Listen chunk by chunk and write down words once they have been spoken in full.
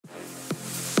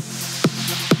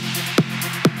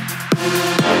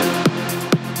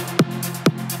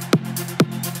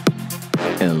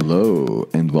Hello,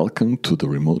 and welcome to the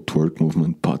Remote Work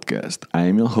Movement podcast. I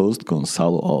am your host,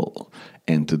 Gonzalo All,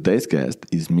 and today's guest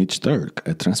is Mitch Turck,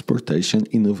 a transportation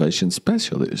innovation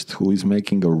specialist who is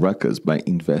making a ruckus by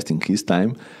investing his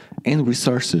time and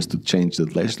resources to change the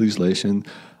legislation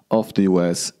of the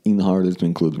US in order to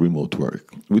include remote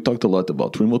work. We talked a lot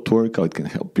about remote work, how it can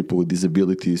help people with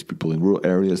disabilities, people in rural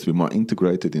areas be more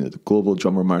integrated in the global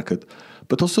job market,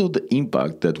 but also the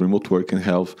impact that remote work can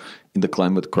have in the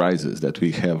climate crisis that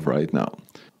we have right now.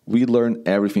 We learned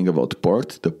everything about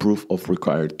port, the proof of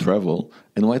required travel,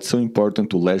 and why it's so important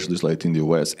to legislate in the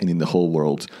US and in the whole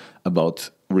world about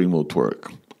remote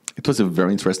work. It was a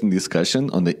very interesting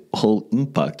discussion on the whole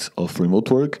impact of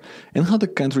remote work and how the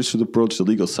country should approach the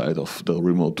legal side of the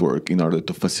remote work in order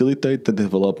to facilitate the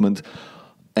development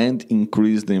and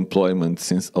increase the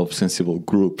employment of sensible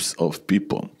groups of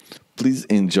people. Please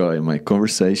enjoy my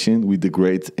conversation with the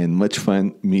great and much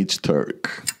fun Mitch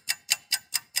Turck.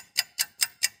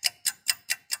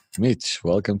 Mitch,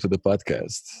 welcome to the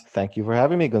podcast. Thank you for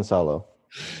having me, Gonzalo.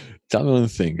 Tell me one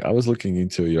thing. I was looking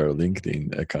into your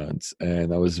LinkedIn account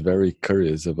and I was very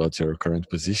curious about your current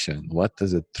position. What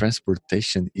does a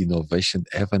transportation innovation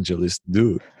evangelist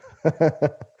do?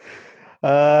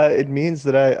 It means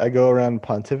that I go around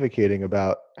pontificating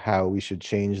about how we should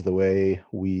change the way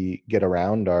we get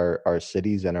around our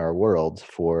cities and our world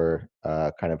for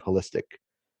kind of holistic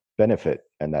benefit.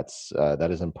 And that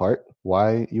is in part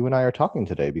why you and I are talking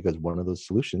today, because one of those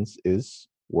solutions is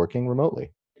working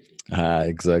remotely.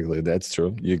 Exactly. That's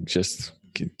true. You just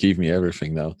give me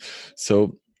everything now.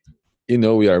 So,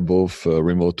 we are both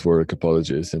remote work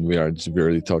apologists and we are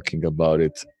really talking about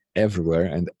it everywhere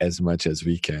and as much as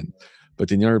we can.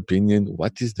 But in your opinion,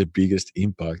 what is the biggest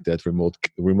impact that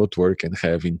remote work can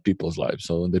have in people's lives?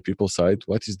 So on the people side,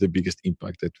 what is the biggest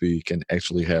impact that we can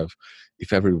actually have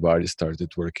if everybody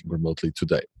started working remotely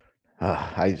today?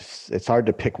 It's hard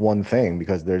to pick one thing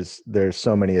because there's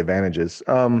so many advantages.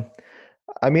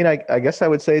 I guess I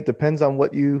would say it depends on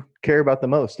what you care about the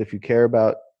most. If you care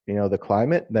about, the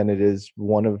climate, then it is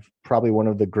probably one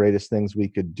of the greatest things we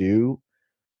could do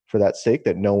for that sake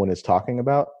that no one is talking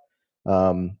about.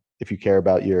 If you care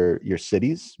about your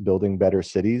cities, building better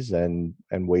cities and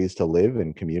ways to live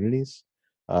in communities,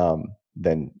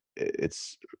 then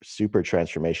it's super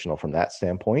transformational from that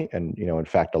standpoint. And, in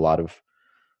fact, a lot of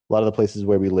the places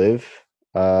where we live,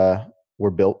 were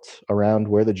built around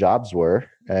where the jobs were,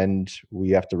 and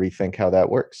we have to rethink how that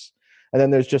works. And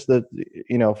then there's just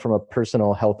from a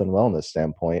personal health and wellness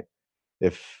standpoint,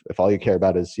 if all you care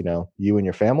about is, you and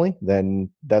your family, then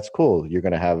that's cool. You're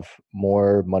going to have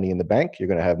more money in the bank. You're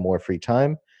going to have more free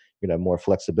time. You're going to have more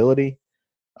flexibility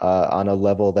on a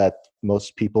level that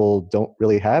most people don't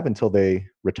really have until they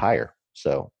retire.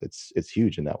 So it's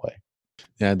huge in that way.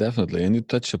 Yeah, definitely. And you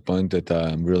touch a point that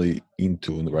I'm really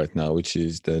into right now, which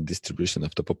is the distribution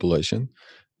of the population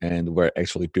and where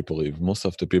actually people live. Most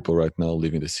of the people right now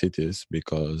live in the cities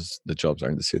because the jobs are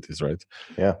in the cities, right?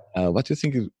 Yeah. What do you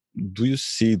think? Do you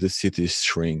see the cities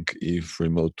shrink if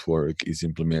remote work is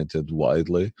implemented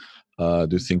widely? Do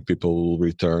you think people will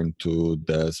return to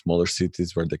the smaller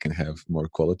cities where they can have more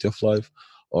quality of life?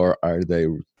 Or are they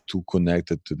too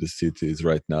connected to the cities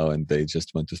right now and they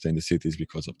just want to stay in the cities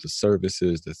because of the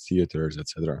services, the theaters,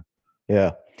 etc.?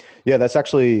 Yeah. Yeah, that's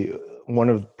actually one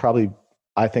of probably,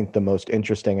 I think, the most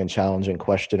interesting and challenging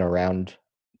question around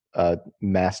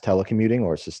mass telecommuting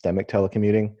or systemic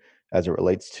telecommuting as it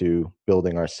relates to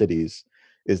building our cities,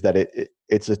 is that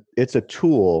it's a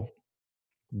tool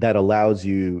that allows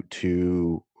you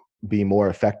to be more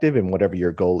effective in whatever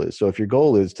your goal is. So if your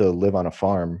goal is to live on a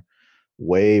farm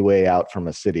way out from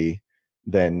a city,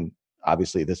 then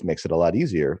obviously this makes it a lot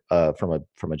easier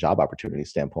from a job opportunity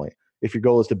standpoint. If your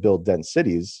goal is to build dense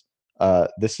cities,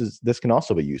 this can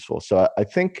also be useful. So I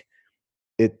think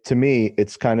to me,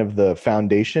 it's kind of the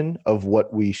foundation of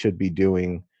what we should be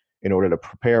doing in order to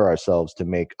prepare ourselves to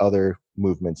make other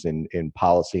movements in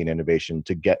policy and innovation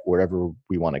to get wherever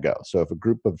we want to go. So if a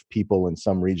group of people in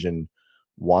some region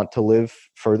want to live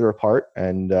further apart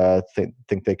and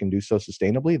think they can do so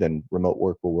sustainably, then remote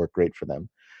work will work great for them.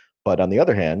 But on the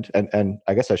other hand, and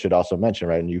I guess I should also mention,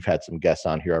 right, and you've had some guests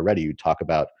on here already, you talk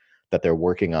about that they're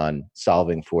working on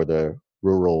solving for the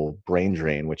rural brain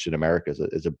drain, which in America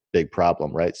is a big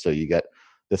problem, right? So you get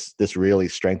this really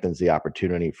strengthens the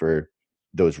opportunity for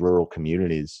those rural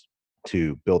communities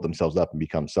to build themselves up and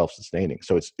become self-sustaining.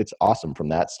 So it's awesome from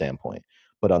that standpoint.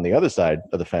 But on the other side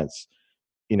of the fence,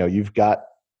 you've got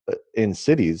in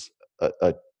cities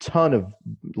a ton of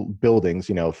buildings,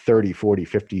 30, 40,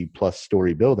 50 plus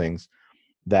story buildings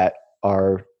that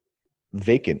are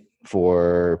vacant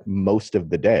for most of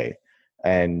the day.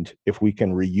 And if we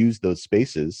can reuse those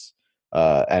spaces,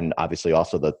 and obviously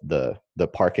also the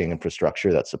parking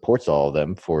infrastructure that supports all of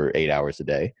them for 8 hours a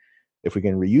day, if we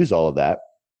can reuse all of that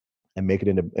and make it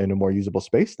in a more usable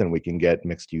space, then we can get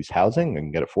mixed use housing, we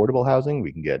can get affordable housing,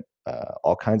 we can get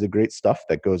all kinds of great stuff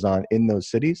that goes on in those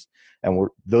cities. And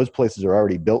those places are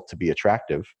already built to be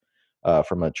attractive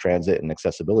from a transit and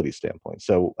accessibility standpoint.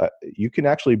 So you can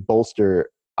actually bolster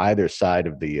either side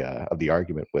of the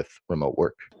argument with remote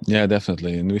work. Yeah,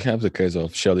 definitely. And we have the case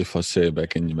of Shelly Fosse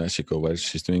back in New Mexico, where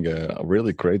she's doing a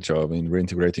really great job in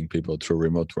reintegrating people through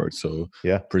remote work. So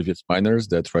Yeah. previous miners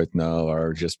that right now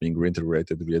are just being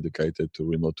reintegrated, re-educated to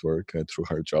remote work through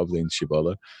her job in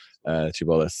Chibola.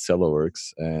 Chibola Cello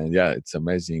Works. And yeah, it's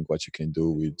amazing what you can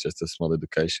do with just a small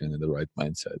education and the right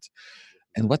mindset.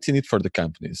 And what's in it for the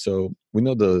company? So we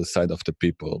know the side of the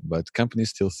people, but companies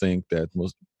still think that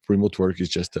most remote work is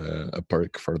just a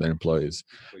perk for their employees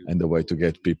and the way to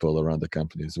get people around the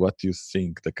companies. What do you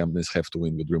think the companies have to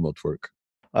win with remote work?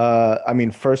 I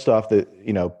mean, first off,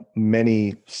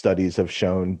 many studies have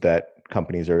shown that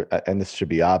companies are, and this should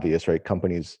be obvious, right?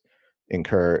 Companies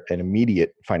incur an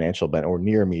immediate financial benefit or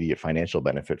near immediate financial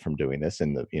benefit from doing this,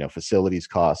 and the facilities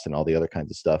costs and all the other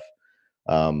kinds of stuff.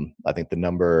 I think the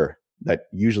number that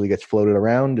usually gets floated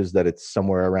around is that it's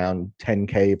somewhere around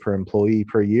 10K per employee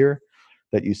per year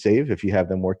that you save if you have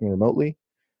them working remotely.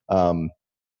 Um,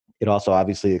 it also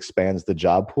obviously expands the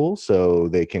job pool, so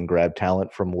they can grab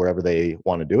talent from wherever they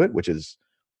want to do it, which is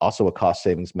also a cost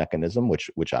savings mechanism,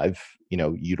 which I've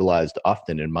utilized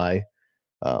often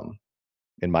um,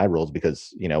 in my roles,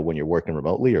 because when you're working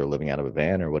remotely or living out of a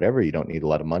van or whatever, you don't need a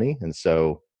lot of money, and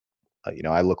so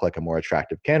I look like a more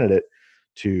attractive candidate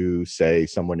to, say,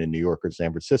 someone in New York or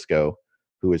San Francisco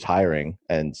who is hiring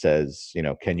and says,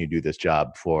 can you do this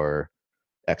job for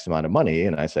X amount of money?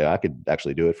 And I say, I could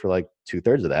actually do it for like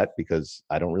 2/3 of that, because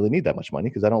I don't really need that much money,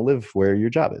 because I don't live where your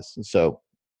job is. And so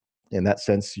in that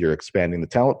sense, you're expanding the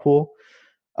talent pool.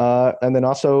 And then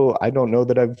also, I don't know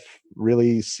that I've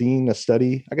really seen a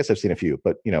study. I guess I've seen a few,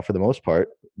 but for the most part,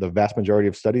 the vast majority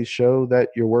of studies show that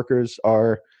your workers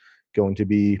are going to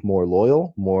be more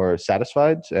loyal, more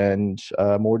satisfied, and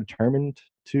more determined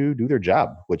to do their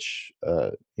job, which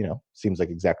seems like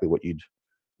exactly what you'd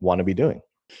want to be doing.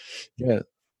 Yeah,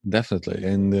 definitely.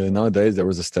 And nowadays, there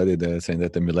was a study that saying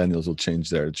that the millennials will change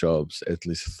their jobs at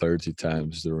least 30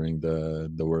 times during the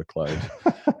work life.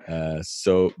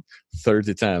 So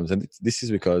 30 times. And this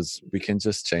is because we can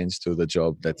just change to the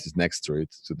job that is next to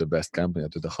it, to the best company,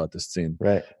 to the hottest scene.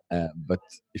 Right. But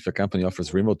if a company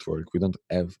offers remote work, we don't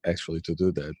have actually to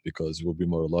do that, because we'll be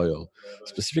more loyal.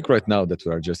 Specific right now that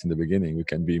we are just in the beginning, we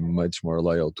can be much more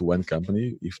loyal to one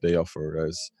company if they offer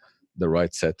us the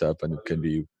right setup, and we can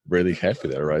be really happy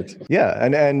there, right? Yeah,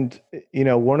 and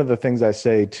one of the things I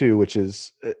say too, which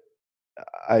is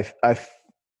I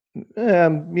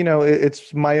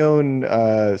it's my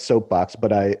own soapbox,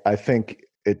 but I think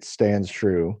it stands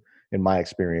true in my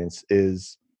experience,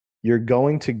 is you're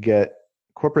going to get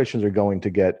corporations are going to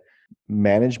get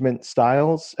management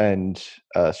styles and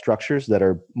structures that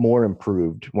are more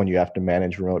improved when you have to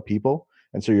manage remote people.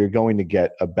 And so you're going to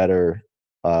get a better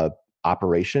uh,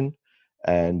 operation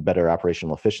and better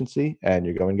operational efficiency, and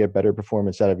you're going to get better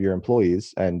performance out of your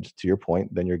employees. And to your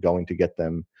point, then you're going to get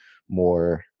them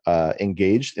more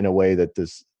engaged in a way that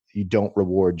you don't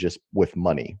reward just with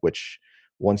money, which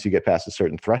once you get past a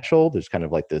certain threshold, there's kind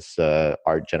of like this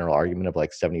our general argument of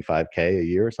like 75K a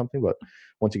year or something. But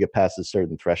once you get past a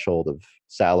certain threshold of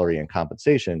salary and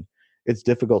compensation, it's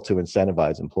difficult to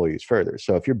incentivize employees further.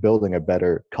 So if you're building a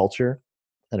better culture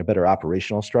and a better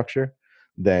operational structure,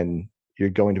 then you're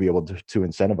going to be able to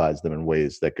incentivize them in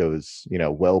ways that goes,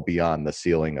 well beyond the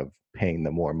ceiling of paying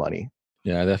them more money.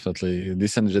 Yeah, definitely.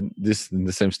 This in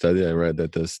the same study I read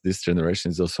that this generation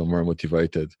is also more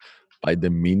motivated by the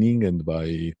meaning and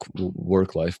by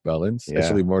work-life balance. Yeah.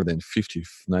 Actually, more than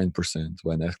 59%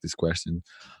 when asked this question,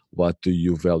 what do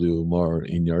you value more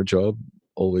in your job?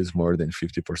 Always more than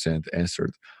 50%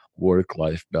 answered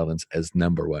work-life balance as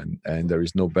number one. And there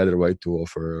is no better way to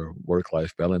offer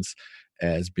work-life balance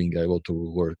as being able to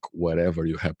work wherever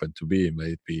you happen to be,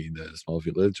 may it be in the small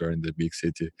village or in the big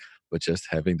city, but just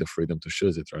having the freedom to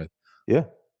choose it, right? Yeah.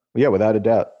 Yeah, without a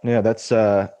doubt. Yeah, that's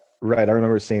right. I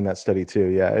remember seeing that study too.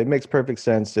 Yeah, it makes perfect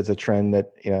sense. It's a trend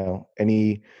that,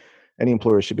 any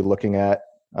employer should be looking at.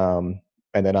 And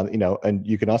then and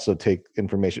you can also take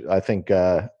information. I think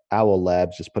Owl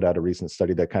Labs just put out a recent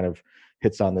study that kind of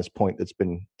hits on this point that's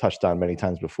been touched on many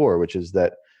times before, which is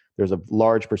that there's a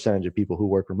large percentage of people who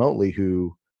work remotely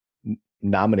who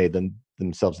nominate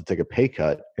themselves to take a pay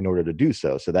cut in order to do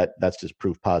so. So that's just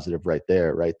proof positive right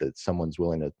there, right? That someone's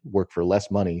willing to work for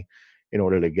less money in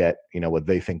order to get, what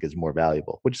they think is more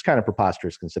valuable, which is kind of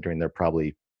preposterous considering they're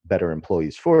probably better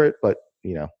employees for it. But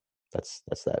that's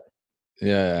that.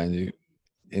 Yeah,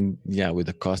 and yeah, with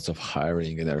the cost of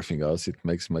hiring and everything else, it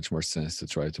makes much more sense to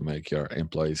try to make your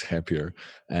employees happier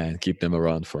and keep them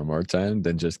around for more time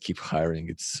than just keep hiring.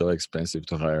 It's so expensive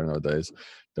to hire nowadays.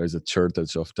 There's a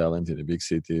shortage of talent in the big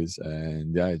cities,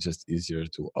 and yeah, it's just easier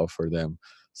to offer them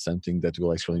something that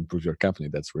will actually improve your company.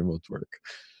 That's remote work.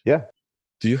 Yeah.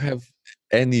 Do you have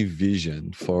any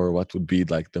vision for what would be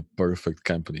like the perfect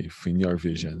company in your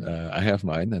vision? I have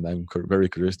mine, and I'm very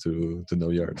curious to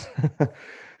know yours.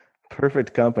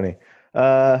 Perfect company.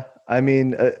 I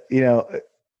mean,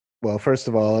 well, first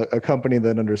of all, a company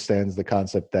that understands the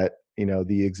concept that,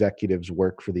 the executives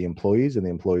work for the employees and the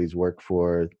employees work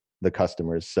for the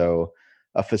customers. So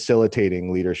a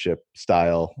facilitating leadership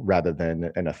style rather than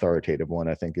an authoritative one,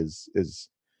 I think is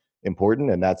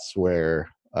important. And that's where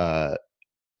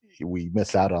we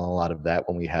miss out on a lot of that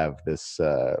when we have this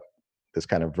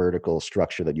kind of vertical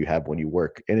structure that you have when you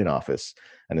work in an office,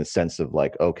 and a sense of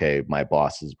like, okay, my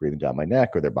boss is breathing down my neck,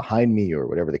 or they're behind me, or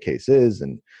whatever the case is.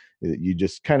 And you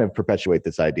just kind of perpetuate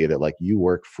this idea that like you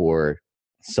work for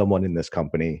someone in this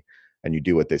company and you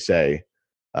do what they say,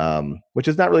 which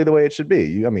is not really the way it should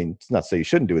be. I mean, it's not to say you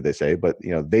shouldn't do what they say, but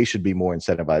they should be more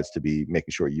incentivized to be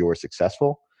making sure you're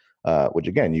successful. Which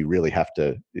again, you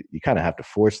kind of have to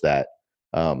force that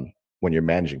when you're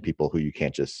managing people who you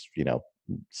can't just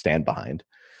stand behind.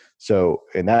 So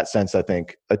in that sense, I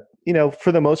think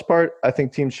for the most part, I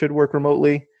think teams should work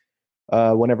remotely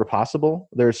whenever possible.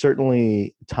 There's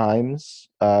certainly times,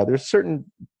 there's certain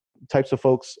types of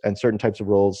folks and certain types of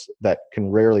roles that can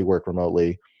rarely work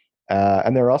remotely.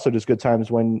 And there are also just good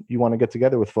times when you want to get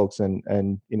together with folks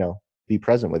and be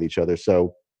present with each other.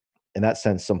 So in that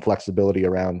sense, some flexibility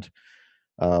around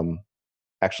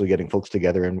actually getting folks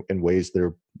together in ways that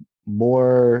are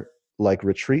more like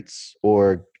retreats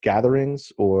or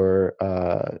gatherings or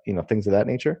things of that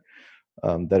nature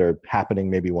that are happening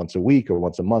maybe once a week or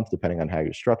once a month, depending on how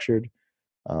you're structured.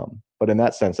 But in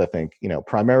that sense, I think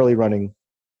primarily running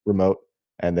remote,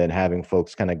 and then having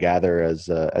folks kind of gather as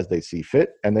they see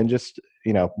fit, and then just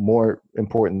more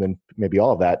important than maybe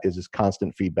all of that is just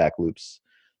constant feedback loops.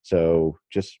 So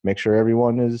just make sure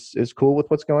everyone is cool with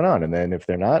what's going on, and then if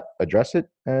they're not, address it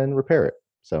and repair it.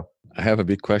 So I have a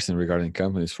big question regarding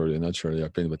companies for you. Not sure your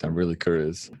opinion, but I'm really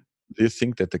curious. Do you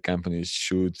think that the companies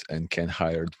should and can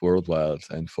hire worldwide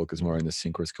and focus more on the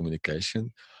synchronous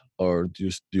communication, or do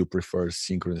you prefer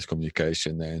synchronous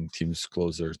communication and teams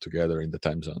closer together in the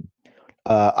time zone?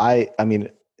 I mean,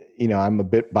 I'm a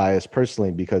bit biased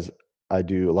personally because I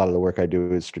do a lot of the work I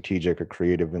do is strategic or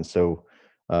creative, and so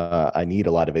I need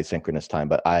a lot of asynchronous time.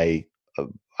 But I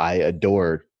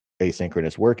adore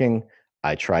asynchronous working.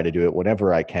 I try to do it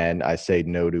whenever I can. I say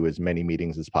no to as many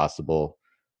meetings as possible,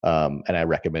 and I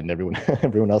recommend everyone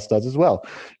everyone else does as well.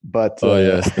 But Oh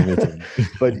yes, the meeting.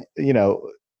 but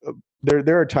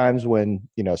there are times when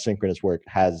synchronous work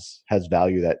has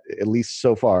value that at least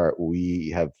so far we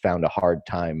have found a hard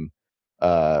time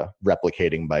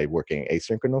replicating by working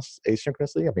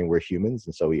asynchronously. I mean, we're humans,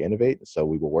 and so we innovate, and so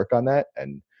we will work on that,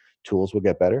 and tools will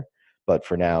get better. But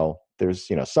for now, there's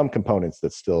some components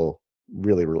that still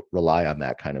really rely on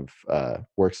that kind of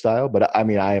work style. But I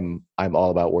mean, I'm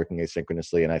all about working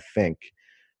asynchronously, and I think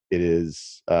it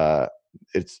is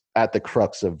it's at the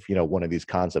crux of one of these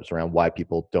concepts around why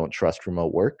people don't trust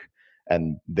remote work,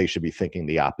 and they should be thinking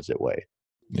the opposite way.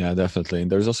 Yeah, definitely. And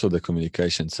there's also the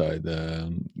communication side.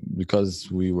 Because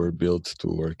we were built to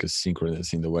work as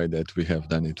synchronous in the way that we have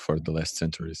done it for the last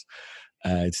centuries.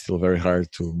 It's still very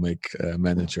hard to make a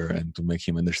manager and to make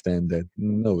him understand that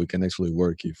no, we can actually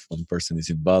work if one person is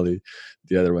in Bali,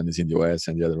 the other one is in the US,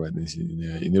 and the other one is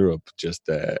in Europe. Just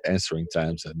answering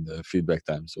times and feedback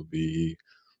times will be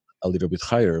a little bit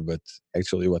higher. But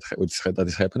actually, that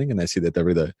is happening, and I see that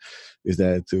every day, is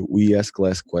that we ask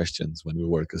less questions when we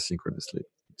work asynchronously.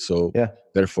 So Yeah,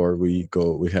 therefore, we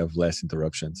have less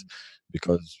interruptions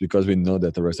because we know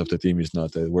that the rest of the team is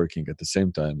not working at the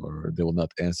same time, or they will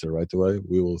not answer right away.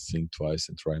 We will think twice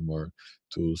and try more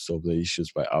to solve the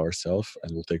issues by ourselves,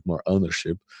 and we'll take more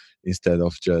ownership instead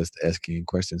of just asking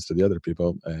questions to the other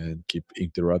people and keep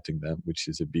interrupting them, which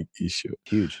is a big issue.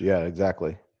 huge. Yeah,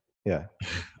 exactly. Yeah.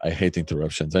 I hate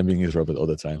interruptions. I'm being interrupted all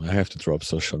the time. I have to drop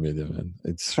social media, man.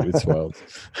 It's wild.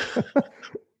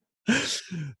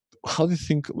 How do you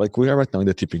think, like, we are right now in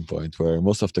the tipping point where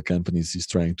most of the companies is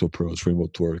trying to approach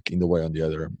remote work in the way or the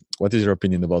other? What is your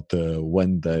opinion about the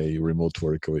 1 day remote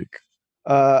work a week?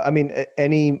 I mean,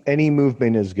 any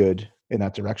movement is good. in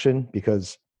that direction,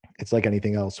 because it's like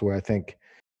anything else where I think,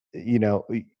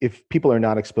 if people are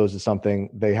not exposed to something,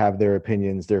 they have their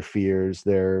opinions, their fears,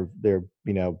 their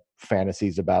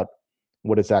fantasies about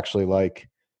what it's actually like.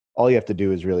 All you have to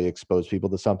do is really expose people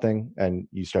to something, and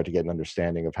you start to get an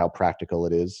understanding of how practical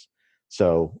it is.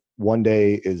 So one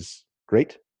day is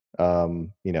great.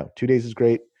 2 days is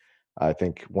great. I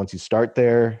think once you start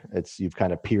there, you've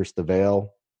kind of pierced the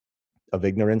veil of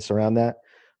ignorance around that.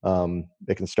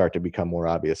 It can start to become more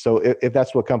obvious. So if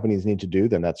that's what companies need to do,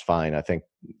 then that's fine. I think,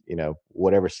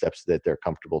 whatever steps that they're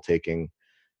comfortable taking.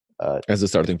 As a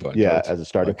starting point, Yeah, right? as a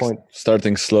starting Like point.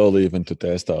 starting slowly, even to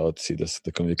test out, see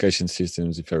the communication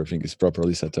systems, if everything is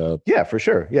properly set up. Yeah, for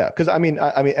sure. Yeah, because I mean,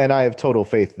 and I have total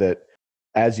faith that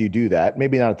as you do that,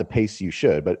 maybe not at the pace you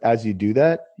should, but as you do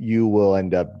that, you will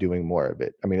end up doing more of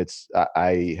it. I mean,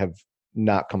 I have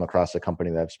not come across a company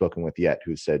that I've spoken with yet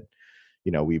who said,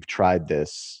 we've tried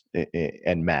this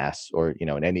en masse, or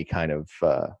in any kind of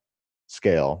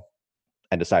scale,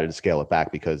 and decided to scale it back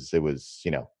because it was,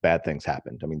 bad things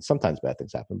happened. I mean, sometimes bad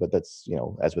things happen, but that's,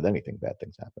 as with anything, bad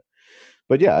things happen.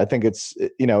 But yeah, I think it's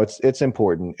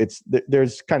important.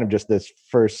 There's kind of just this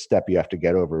first step you have to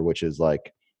get over, which is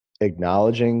like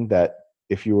acknowledging that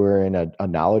if you were in a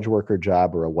knowledge worker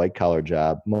job or a white collar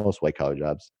job, most white collar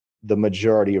jobs, the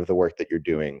majority of the work that you're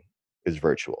doing is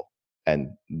virtual.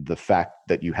 And the fact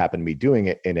that you happen to be doing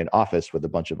it in an office with a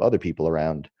bunch of other people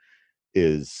around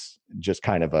is just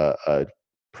kind of a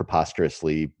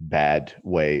preposterously bad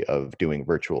way of doing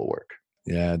virtual work.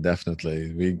 Yeah,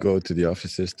 definitely. We go to the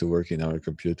offices to work in our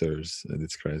computers, and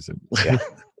it's crazy. Yeah.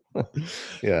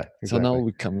 Yeah, So now exactly.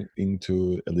 we come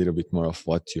into a little bit more of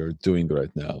what you're doing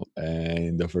right now.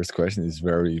 And the first question is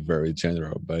very, very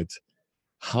general, but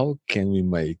how can we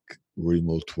make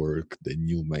remote work the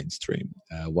new mainstream?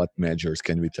 What measures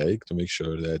can we take to make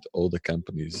sure that all the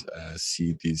companies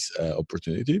see this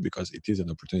opportunity, because it is an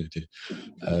opportunity?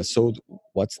 So,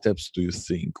 what steps do you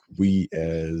think we,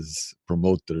 as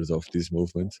promoters of this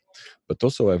movement, but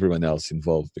also everyone else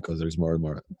involved, because there's more and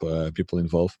more people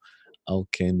involved, how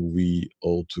can we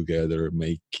all together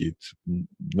make it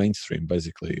mainstream,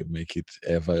 basically, make it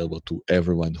available to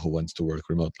everyone who wants to work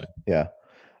remotely? Yeah.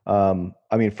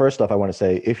 I mean, first off, I want to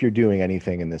say if you're doing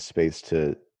anything in this space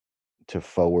to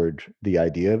forward the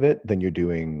idea of it, then you're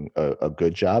doing a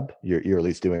good job. You're at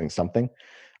least doing something.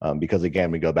 Because again,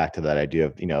 we go back to that idea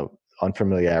of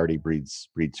unfamiliarity breeds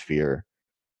fear,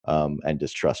 and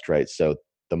distrust, right? So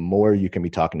the more you can be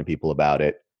talking to people about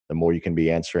it, the more you can be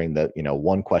answering the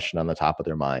one question on the top of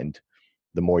their mind,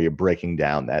 the more you're breaking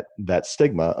down that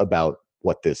stigma about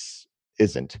what this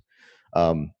isn't.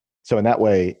 So in that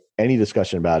way, any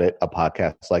discussion about it, a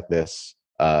podcast like this,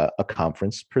 a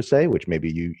conference per se, which maybe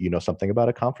you know something about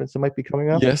a conference that might be coming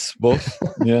up. Yes, both.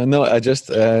 Yeah, no, I just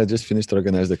finished to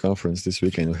organize the conference this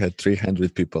weekend. We had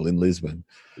 300 people in Lisbon,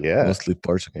 Yeah, mostly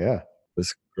Portugal. yeah, It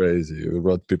was crazy. We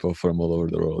brought people from all over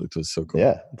the world. It was so cool.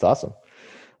 yeah. It's awesome.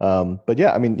 But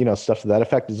yeah, I mean, stuff to that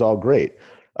effect is all great.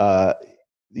 Uh,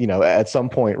 at some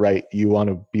point, right, you want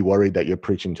to be worried that you're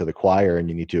preaching to the choir, and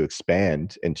you need to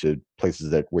expand into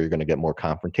places where you're going to get more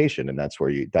confrontation, and that's where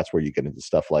you get into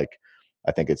stuff like,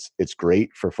 I think it's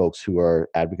great for folks who are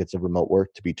advocates of remote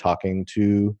work to be talking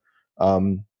to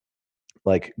um,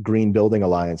 like green building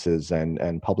alliances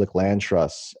and public land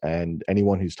trusts, and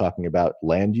anyone who's talking about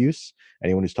land use,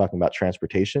 anyone who's talking about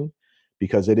transportation,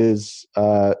 because it is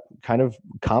kind of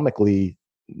comically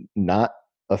not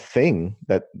a thing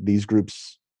that these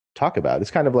groups talk about.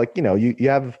 It's kind of like, you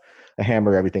have a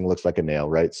hammer, everything looks like a nail,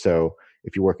 right? So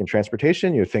if you work in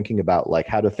transportation, you're thinking about like,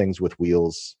 how do things with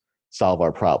wheels solve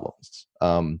our problems?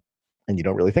 And you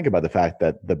don't really think about the fact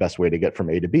that the best way to get from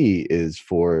A to B is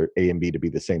for A and B to be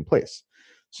the same place.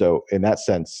 So in that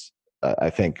sense, I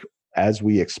think as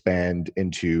we expand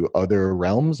into other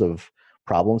realms of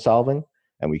problem solving,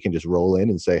 and we can just roll in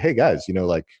and say, hey guys,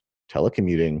 like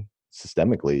telecommuting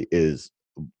systemically is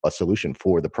a solution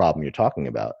for the problem you're talking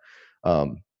about.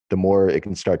 The more it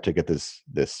can start to get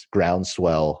this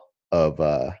groundswell of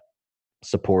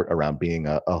support around being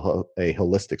a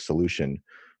holistic solution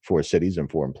for cities and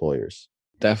for employers.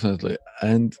 Definitely.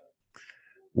 And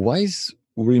why is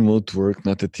remote work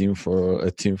not a team for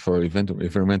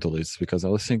environmentalists? Because I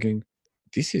was thinking,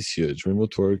 this is huge.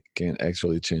 Remote work can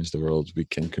actually change the world. We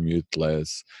can commute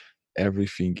less.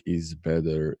 Everything is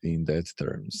better in that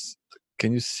terms.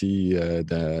 Can you see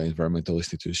the environmental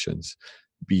institutions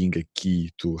being a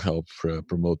key to help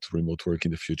promote remote work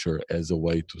in the future as a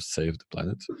way to save the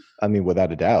planet? I mean,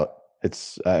 without a doubt,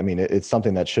 it's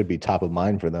something that should be top of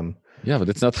mind for them. Yeah, but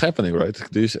it's not happening, right?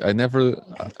 I never.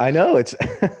 I know it's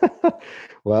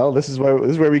well, this is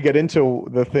where we get into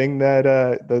the thing that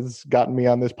that's gotten me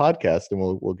on this podcast, and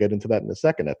we'll get into that in a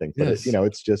second, I think. But Yes.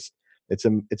 it's just it's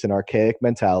an archaic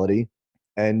mentality,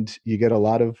 and you get a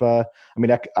lot of. I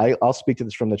mean, I'll speak to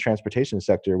this from the transportation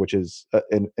sector, which is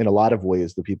in a lot of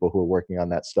ways the people who are working on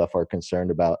that stuff are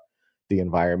concerned about the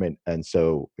environment, and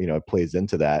so it plays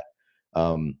into that.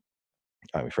 Um,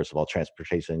 I mean, first of all,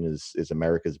 transportation is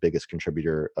America's biggest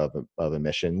contributor of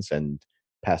emissions, and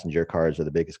passenger cars are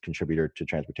the biggest contributor to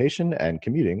transportation, and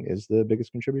commuting is the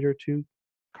biggest contributor to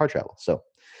car travel. So,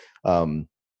 um,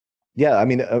 yeah, I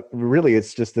mean, really,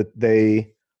 it's just that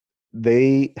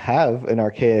they have an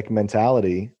archaic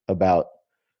mentality about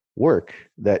work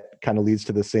that kind of leads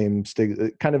to the same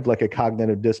kind of like a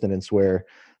cognitive dissonance where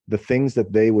the things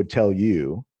that they would tell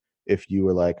you if you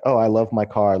were like, oh, I love my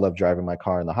car, I love driving my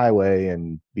car on the highway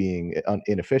and being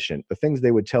inefficient, the things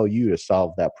they would tell you to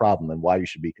solve that problem and why you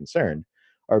should be concerned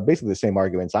are basically the same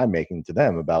arguments I'm making to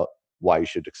them about why you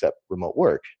should accept remote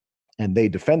work. And they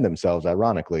defend themselves,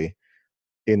 ironically,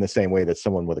 in the same way that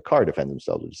someone with a car defends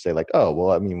themselves, would say like, oh,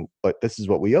 well, I mean, but this is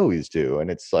what we always do. And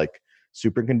it's like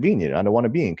super convenient. I don't want to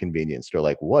be inconvenienced. Or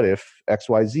like, what if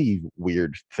XYZ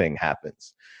weird thing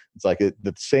happens? It's like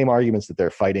the same arguments that they're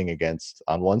fighting against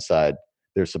on one side,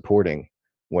 they're supporting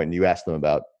when you ask them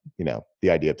about, the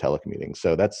idea of telecommuting.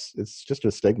 So it's just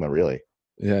a stigma, really.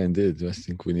 Yeah, indeed. I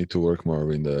think we need to work more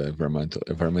with the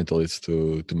environmentalists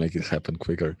to make it happen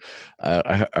quicker.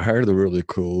 I heard a really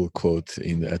cool quote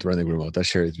at Running Remote. I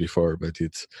shared it before, but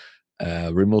it's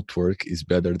remote work is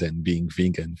better than being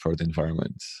vegan for the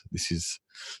environment. This is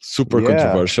super Yeah.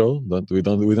 controversial. We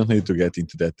don't need to get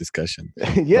into that discussion,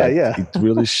 Yeah. but Yeah. it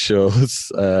really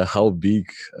shows how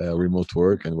big remote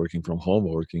work and working from home,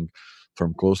 or working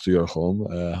from close to your home,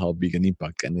 how big an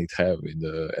impact can it have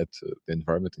the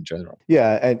environment in general.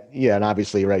 And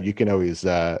obviously, right, you can always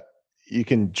you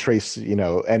can trace,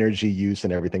 energy use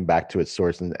and everything back to its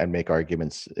source, and make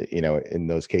arguments, in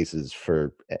those cases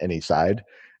for any side.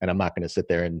 And I'm not going to sit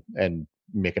there and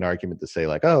make an argument to say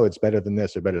like, oh, it's better than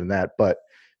this or better than that. But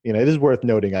it is worth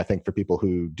noting, I think, for people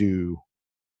who do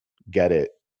get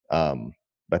it, um,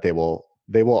 but they will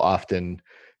often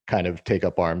kind of take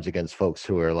up arms against folks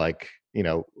who are like,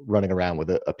 running around with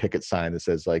a picket sign that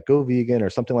says like "Go vegan" or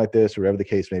something like this, or whatever the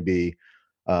case may be,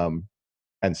 um,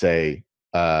 and say,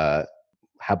 how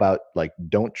about like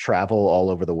don't travel all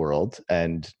over the world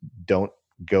and don't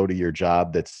go to your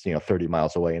job that's 30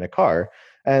 miles away in a car,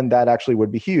 and that actually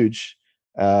would be huge,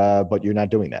 but you're not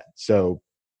doing that. So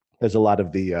there's a lot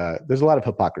of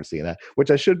hypocrisy in that, which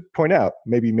I should point out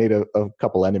maybe made a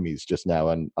couple enemies just now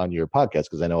on your podcast,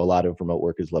 because I know a lot of remote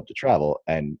workers love to travel,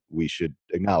 and we should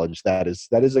acknowledge that is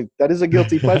a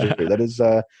guilty pleasure.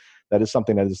 That is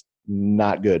something that is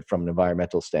not good from an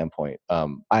environmental standpoint.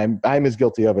 I'm as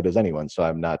guilty of it as anyone, so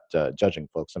I'm not judging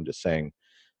folks. I'm just saying,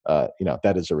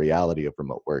 that is a reality of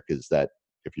remote work, is that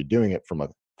if you're doing it from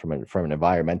an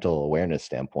environmental awareness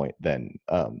standpoint, then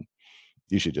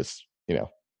you should just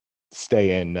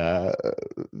stay in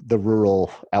the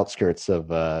rural outskirts of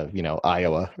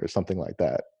Iowa or something like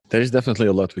that. There is definitely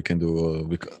a lot we can do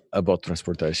about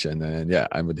transportation. And yeah,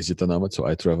 I'm a digital nomad, so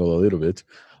I travel a little bit,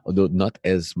 although not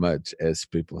as much as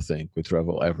people think. We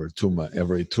travel every 2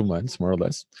 months, more or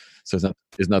less. So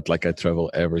it's not like I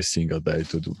travel every single day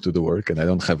to the work, and I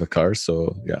don't have a car.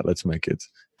 So yeah, let's make it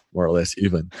more or less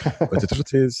even. But the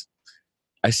truth is,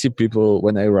 I see people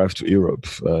when I arrived to Europe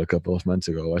a couple of months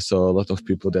ago. I saw a lot of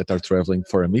people that are traveling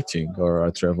for a meeting, or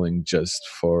are traveling just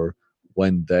for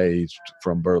one day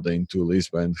from Berlin to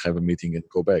Lisbon, have a meeting and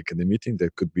go back. And the meeting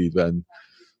that could be done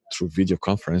through video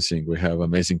conferencing. We have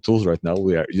amazing tools right now.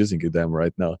 We are using them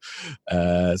right now.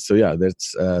 So yeah,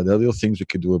 that's the little things we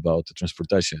could do about the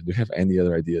transportation. Do you have any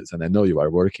other ideas? And I know you are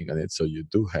working on it, so you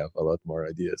do have a lot more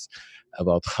ideas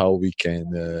about how we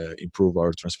can improve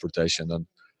our transportation, on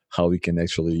how we can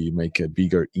actually make a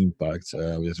bigger impact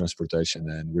with transportation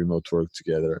and remote work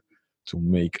together to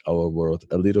make our world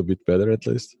a little bit better, at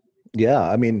least. Yeah,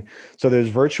 I mean, so there's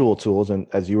virtual tools, and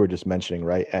as you were just mentioning,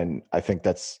 right? And I think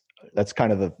that's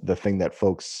kind of the thing that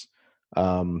folks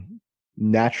um,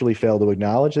 naturally fail to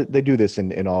acknowledge. That they do this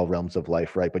in all realms of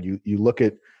life, right? But you look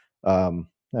at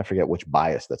I forget which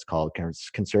bias that's called,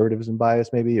 conservatism bias,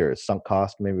 maybe, or sunk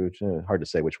cost, maybe. Which, hard to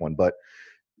say which one, but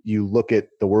you look at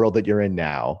the world that you're in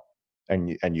now, and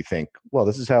you think, well,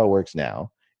 this is how it works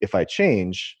now. If I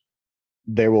change,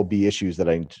 there will be issues that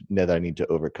I need to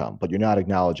overcome. But you're not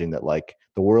acknowledging that like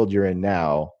the world you're in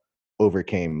now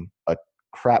overcame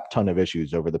crap ton of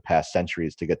issues over the past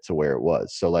centuries to get to where it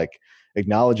was. So like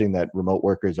acknowledging that remote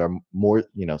workers are more,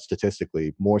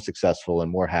 statistically more successful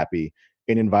and more happy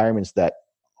in environments that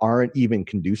aren't even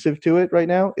conducive to it right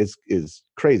now is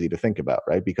crazy to think about,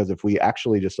 right? Because if we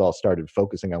actually just all started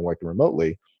focusing on working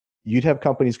remotely, you'd have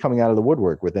companies coming out of the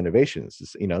woodwork with innovations,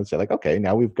 say like, okay,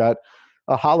 now we've got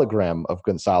a hologram of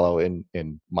Gonzalo in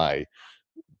my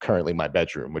currently my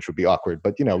bedroom, which would be awkward,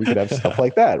 but we could have stuff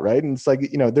like that, right? And it's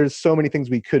like, there's so many things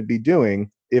we could be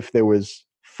doing if there was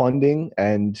funding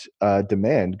and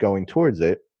demand going towards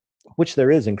it, which there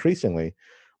is increasingly.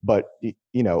 But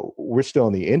we're still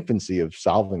in the infancy of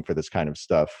solving for this kind of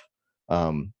stuff,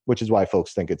 which is why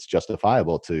folks think it's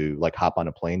justifiable to like hop on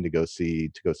a plane to go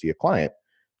see a client.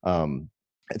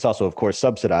 It's also, of course,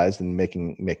 subsidized and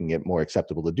making it more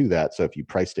acceptable to do that. So if you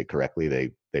priced it correctly,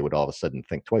 they would all of a sudden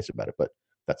think twice about it. But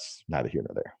that's neither here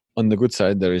nor there. On the good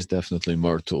side, there is definitely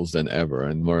more tools than ever,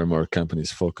 and more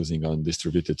companies focusing on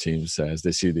distributed teams as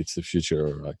they see it's the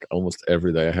future. Like almost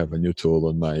every day, I have a new tool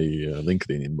on my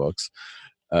LinkedIn inbox.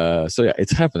 So yeah,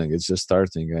 it's happening. It's just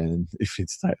starting, and if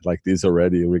it's like this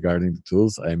already regarding the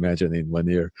tools, I imagine in 1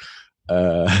 year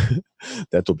uh,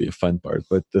 that will be a fun part.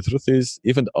 But the truth is,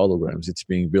 even the holograms, it's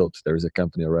being built. There is a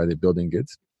company already building it,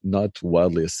 not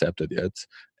widely accepted yet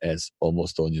as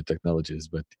almost all new technologies,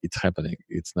 but it's happening.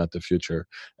 It's not the future.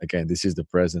 Again, this is the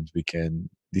present.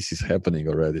 This is happening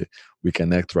already. We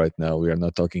can act right now. We are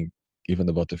not talking even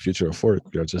about the future of work.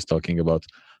 We are just talking about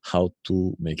how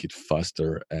to make it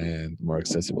faster and more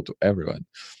accessible to everyone.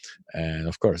 And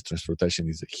of course, transportation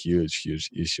is a huge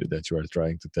issue that you are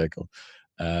trying to tackle.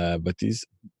 But this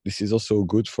is also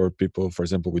good for people, for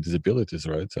example, with disabilities,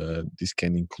 right? This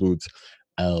can include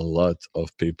a lot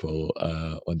of people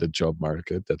on the job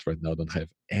market that right now don't have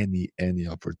any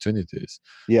opportunities.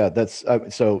 Yeah, that's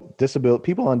so disability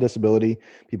people on disability,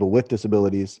 people with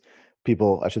disabilities,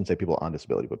 people I shouldn't say people on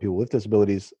disability, but people with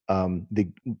disabilities. The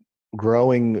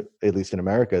growing, at least in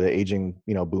America, the aging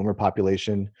boomer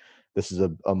population. This is a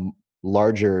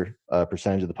larger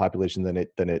percentage of the population than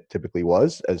it typically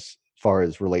was, as far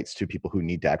as relates to people who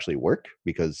need to actually work,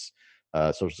 because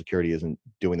Social Security isn't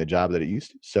doing the job that it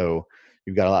used to. So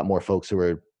you've got a lot more folks who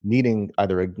are needing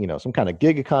either some kind of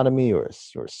gig economy or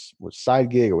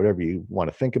side gig or whatever you want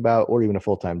to think about, or even a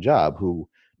full-time job, who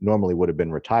normally would have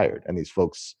been retired. And these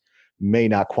folks may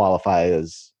not qualify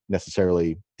as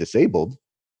necessarily disabled,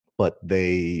 but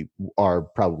they are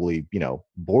probably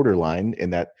borderline in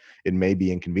that it may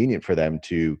be inconvenient for them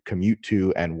to commute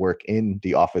to and work in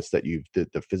the office that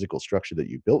the physical structure that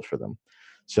you built for them.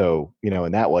 So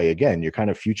in that way, again, you're kind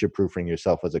of future proofing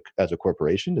yourself as a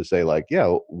corporation to say like,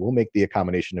 yeah, we'll make the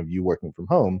accommodation of you working from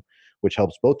home, which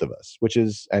helps both of us, which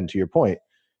is, and to your point,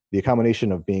 the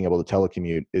accommodation of being able to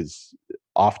telecommute is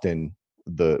often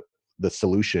the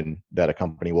solution that a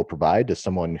company will provide to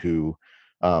someone who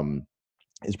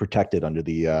is protected under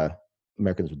the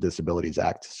Americans with Disabilities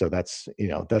Act. So that's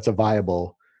a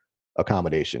viable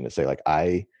accommodation to say like,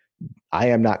 I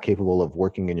am not capable of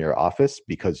working in your office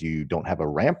because you don't have a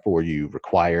ramp or you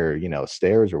require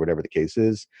stairs or whatever the case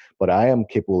is, but I am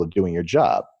capable of doing your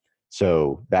job.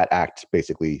 So that act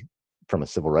basically, from a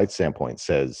civil rights standpoint,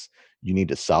 says you need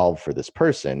to solve for this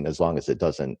person as long as it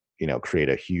doesn't create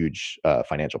a huge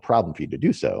financial problem for you to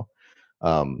do so.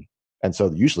 And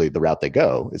so usually the route they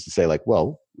go is to say like,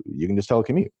 well, you can just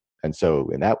telecommute. And so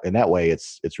in that way,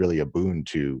 it's really a boon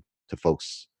to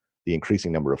folks, the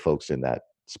increasing number of folks in that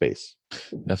space.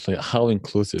 Definitely. How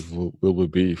inclusive will we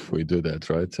be if we do that,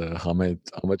 right? How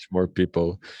much more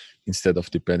people, instead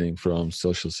of depending from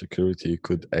Social Security,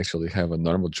 could actually have a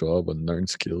normal job and learn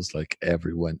skills like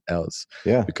everyone else?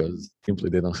 Yeah, Because simply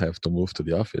they don't have to move to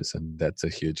the office, and that's a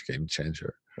huge game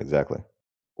changer. exactly.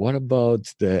 What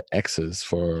about the access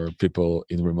for people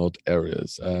in remote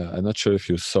areas? I'm not sure if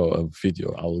you saw a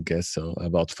video, I will guess so,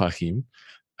 about Fahim,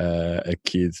 a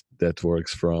kid that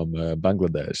works from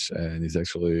Bangladesh and is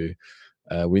actually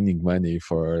winning money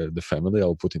for the family.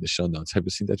 I'll put in the show notes. Have you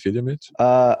seen that video, Mitch?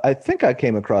 I think I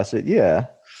came across it. Yeah.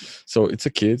 So it's a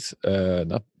kid,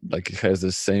 not like it has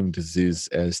the same disease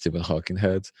as Stephen Hawking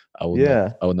had.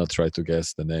 Yeah. I will not try to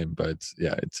guess the name, but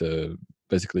yeah, it's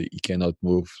basically he cannot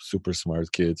move. Super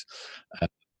smart kid. Uh,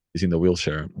 he's in a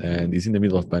wheelchair and he's in the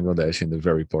middle of Bangladesh in a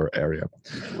very poor area.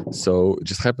 So it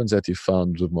just happens that he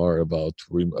found more about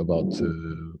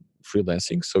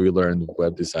freelancing. So he learned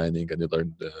web designing and he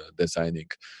learned designing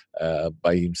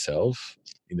by himself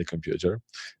in the computer,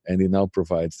 and he now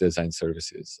provides design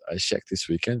services. I checked this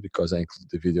weekend because I included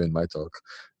the video in my talk,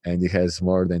 and he has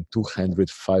more than 200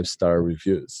 5-star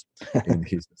reviews in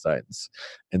his designs.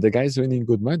 And the guy's winning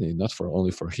good money, not for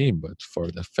only for him, but for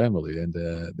the family, and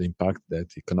the impact that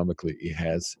economically he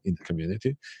has in the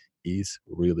community is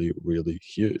really, really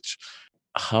huge.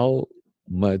 How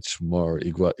much more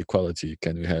equality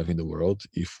can we have in the world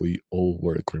if we all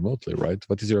work remotely, right?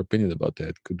 What is your opinion about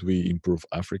that? Could we improve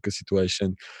Africa's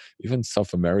situation, even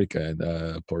South America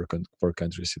and poor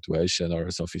country situation, or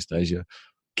Southeast Asia?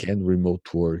 Can remote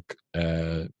work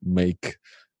make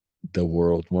the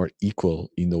world more equal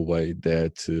in a way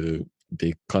that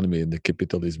the economy and the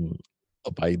capitalism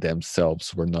by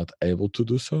themselves were not able to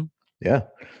do so? Yeah.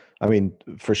 I mean,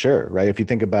 for sure, right? If you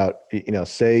think about,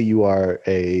 say you are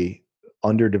a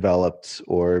underdeveloped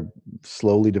or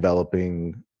slowly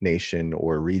developing nation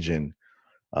or region,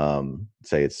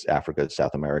 say it's Africa,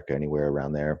 South America, anywhere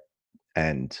around there,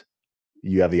 and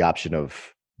you have the option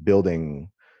of building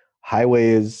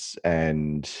highways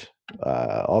and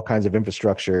all kinds of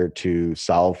infrastructure to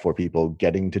solve for people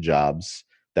getting to jobs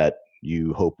that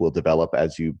you hope will develop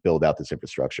as you build out this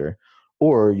infrastructure,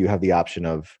 or you have the option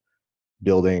of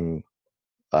building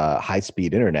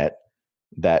high-speed internet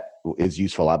that is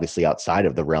useful obviously outside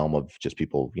of the realm of just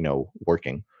people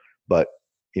working, but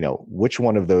which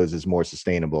one of those is more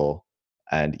sustainable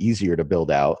and easier to build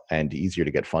out and easier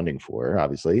to get funding for,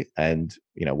 obviously, and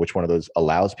which one of those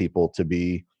allows people to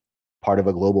be part of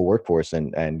a global workforce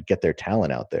and get their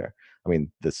talent out there. I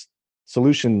mean, this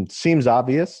solution seems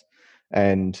obvious,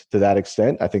 and to that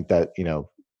extent I think that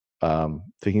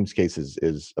Fahim's case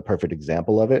is a perfect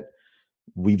example of it.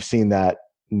 We've seen that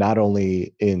not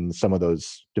only in some of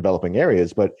those developing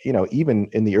areas, but even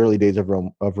in the early days of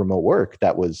remote work,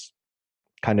 that was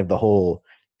kind of the whole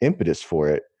impetus for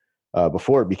it.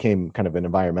 Before it became kind of an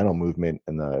environmental movement,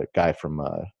 and the guy from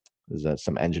there's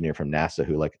some engineer from NASA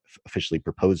who like officially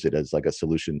proposed it as like a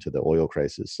solution to the oil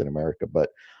crisis in America. But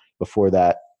before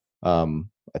that, I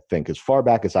think as far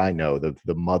back as I know, the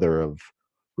mother of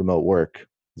remote work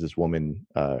is this woman,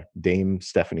 Dame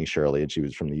Stephanie Shirley, and she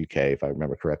was from the UK, if I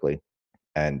remember correctly.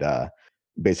 And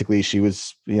basically, she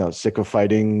was sick of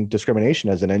fighting discrimination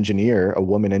as an engineer, a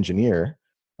woman engineer,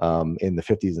 in the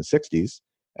 50s and 60s.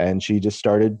 And she just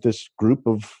started this group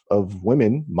of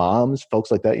women, moms,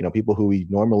 folks like that, people who we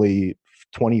normally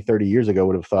 20, 30 years ago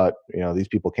would have thought, these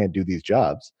people can't do these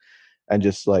jobs, and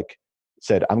just like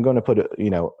said, I'm going to put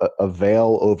a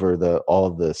veil over all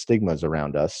of the stigmas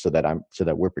around us so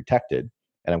that we're protected,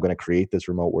 and I'm going to create this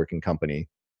remote working company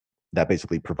that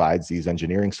basically provides these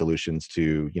engineering solutions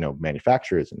to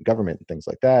manufacturers and government and things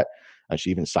like that. She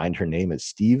even signed her name as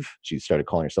Steve. She started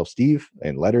calling herself Steve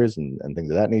in letters and things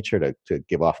of that nature to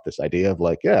give off this idea of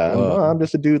like, yeah, I'm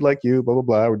just a dude like you, blah blah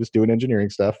blah. We're just doing engineering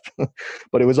stuff.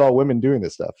 But it was all women doing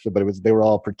this stuff. But they were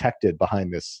all protected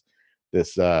behind this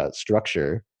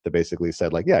structure that basically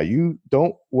said like, yeah, you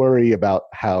don't worry about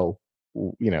how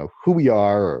who we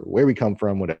are or where we come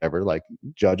from, whatever. Like,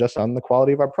 judge us on the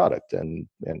quality of our product, and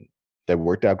that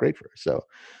worked out great for her.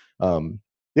 So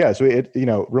yeah, so it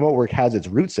remote work has its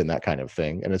roots in that kind of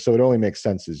thing, and so it only makes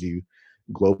sense as you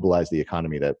globalize the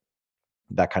economy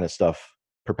that kind of stuff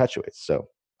perpetuates. So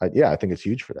I think it's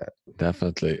huge for that.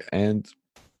 Definitely. And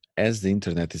as the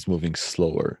internet is moving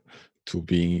slower to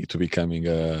becoming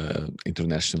a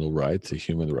international right, a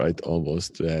human right,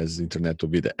 almost, as internet will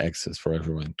be the access for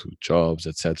everyone to jobs,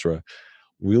 etc.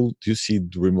 Will you see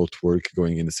the remote work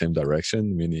going in the same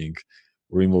direction, meaning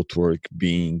remote work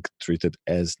being treated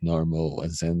as normal,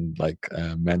 as in like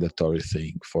a mandatory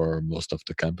thing for most of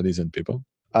the companies and people?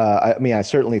 I mean, I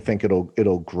certainly think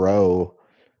it'll grow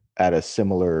at a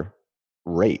similar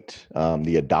rate.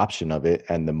 The adoption of it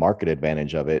and the market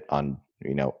advantage of it on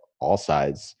all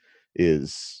sides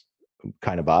is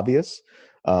kind of obvious.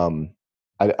 Um,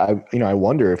 I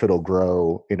wonder if it'll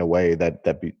grow in a way that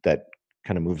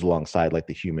kind of moves alongside like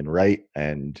the human right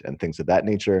and things of that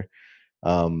nature.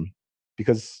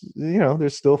 Because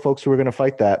there's still folks who are going to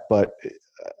fight that, but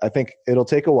I think it'll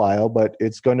take a while, but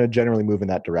it's going to generally move in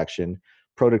that direction.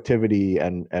 Productivity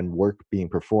and work being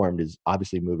performed is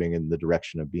obviously moving in the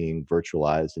direction of being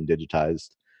virtualized and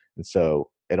digitized, and so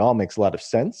it all makes a lot of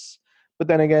sense. But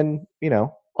then again,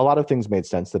 a lot of things made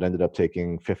sense that ended up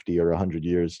taking 50 or 100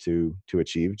 years to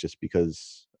achieve, just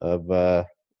because of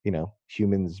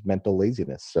humans' mental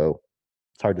laziness. So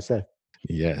it's hard to say.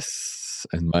 Yes,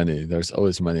 and money. There's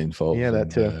always money Yeah, involved, that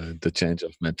and too. the change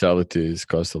of mentalities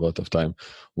costs a lot of time.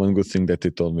 One good thing that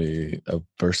they told me, a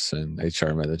person,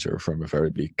 HR manager from a very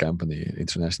big company,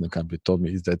 international company, told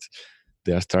me is that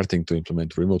they are starting to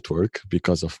implement remote work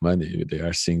because of money. They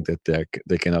are seeing that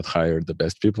they cannot hire the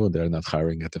best people. They are not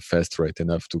hiring at a fast rate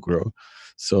enough to grow,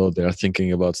 so they are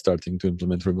thinking about starting to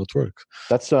implement remote work.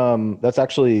 That's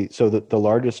actually so the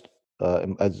largest,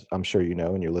 as I'm sure you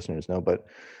know and your listeners know, but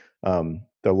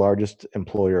the largest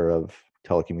employer of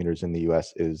telecommuters in the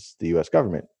U.S. is the U.S.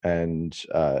 government, and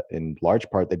in large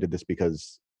part they did this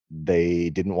because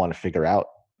they didn't want to figure out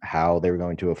how they were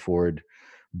going to afford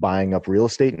buying up real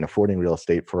estate and affording real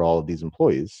estate for all of these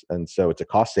employees, and so it's a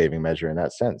cost saving measure in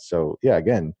that sense. So yeah,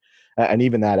 again, and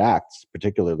even that act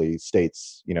particularly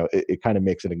states, it kind of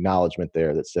makes an acknowledgement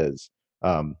there that says,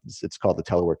 it's called the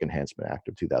Telework Enhancement Act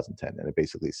of 2010, and it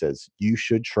basically says you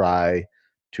should try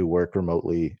to work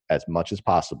remotely as much as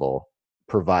possible,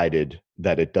 provided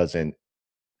that it doesn't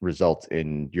result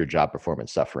in your job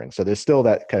performance suffering. So there's still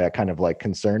that kind of like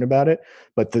concern about it,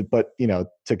 but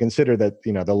to consider that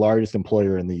the largest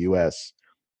employer in the U.S.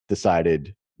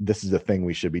 decided this is the thing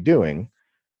we should be doing,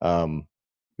 um,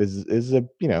 is a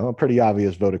pretty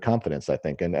obvious vote of confidence, I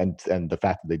think, and the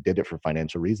fact that they did it for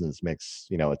financial reasons makes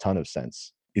a ton of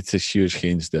sense. It's a huge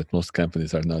hinge that most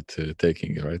companies are not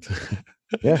taking, right?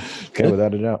 Yeah, can yeah, you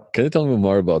without a doubt. can you tell me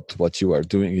more about what you are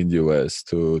doing in the US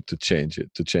to change it,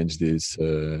 to change this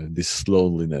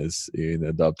slowness in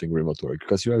adopting remote work?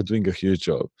 Because you are doing a huge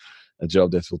job, a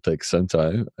job that will take some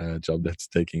time, a job that's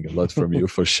taking a lot from you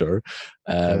for sure.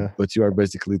 Yeah. But you are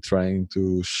basically trying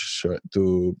to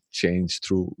change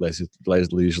through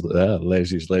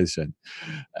legislation,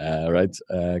 right?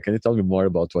 Can you tell me more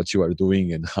about what you are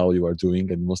doing and how you are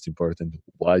doing, and most important,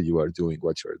 why you are doing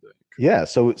what you are doing? Yeah,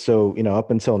 so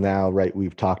up until now, right,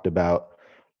 we've talked about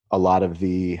a lot of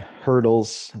the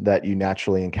hurdles that you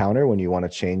naturally encounter when you want to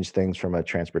change things from a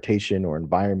transportation or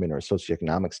environment or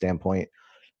socioeconomic standpoint.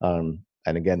 And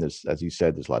again, as you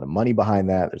said, there's a lot of money behind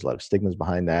that. There's a lot of stigmas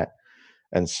behind that.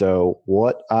 And so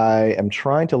what I am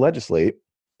trying to legislate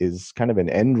is kind of an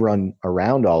end run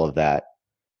around all of that,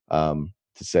 to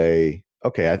say,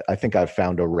 okay, I think I've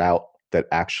found a route that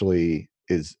actually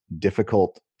is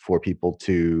difficult for people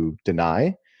to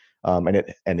deny,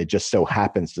 and it just so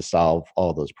happens to solve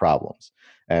all those problems.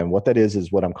 And what that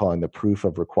is what I'm calling the Proof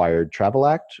of Required Travel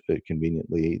Act.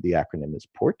 Conveniently, the acronym is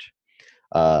PORT.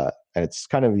 And it's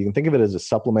kind of, you can think of it as a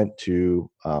supplement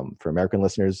to, for American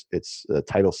listeners, it's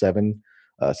Title VII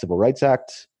Civil Rights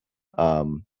Act,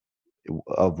 um,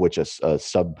 of which a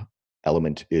sub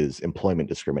element is employment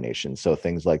discrimination. So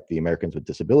things like the Americans with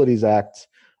Disabilities Act,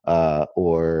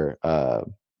 or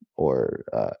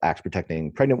acts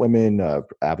protecting pregnant women,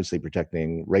 obviously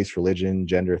protecting race, religion,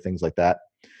 gender, things like that.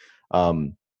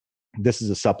 Um, this is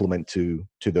a supplement to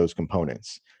those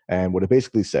components. And what it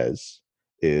basically says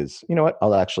is, you know what,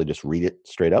 I'll actually just read it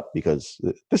straight up, because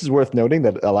this is worth noting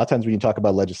that a lot of times when you talk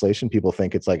about legislation, people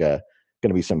think it's like a going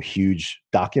to be some huge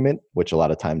document, which a lot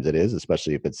of times it is,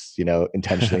 especially if it's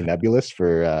intentionally nebulous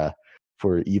for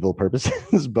evil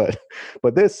purposes. but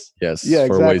this, Yes, yeah,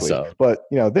 for ways exactly. out. But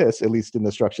this, at least in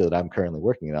the structure that I'm currently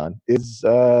working on, is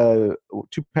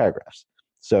two paragraphs.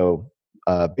 So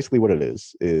basically what it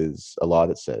is a law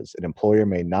that says an employer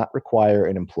may not require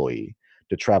an employee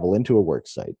to travel into a work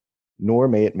site, nor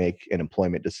may it make an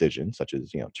employment decision, such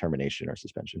as termination or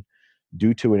suspension,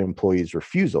 due to an employee's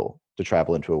refusal to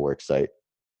travel into a work site,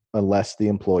 unless the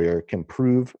employer can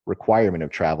prove requirement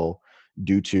of travel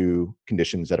due to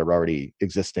conditions that are already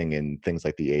existing in things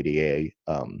like the ADA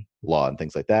law and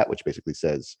things like that, which basically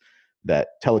says that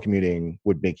telecommuting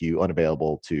would make you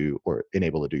unavailable to or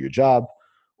unable to do your job,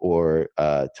 or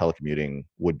telecommuting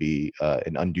would be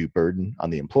an undue burden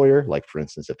on the employer. Like, for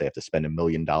instance, if they have to spend $1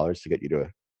 million to get you to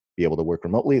be able to work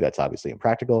remotely, that's obviously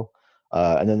impractical.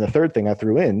 And then the third thing I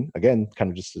threw in, again, kind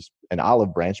of just as an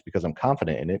olive branch because I'm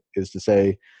confident in it, is to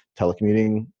say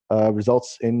telecommuting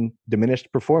results in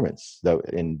diminished performance, though,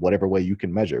 in whatever way you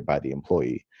can measure by the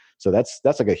employee. So that's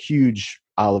like a huge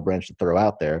olive branch to throw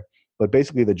out there. But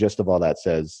basically, the gist of all that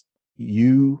says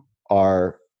you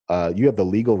have the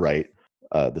legal right,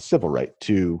 the civil right,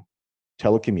 to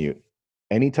telecommute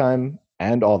anytime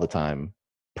and all the time,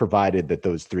 provided that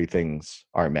those three things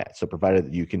are met. So provided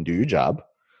that you can do your job,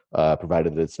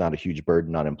 provided that it's not a huge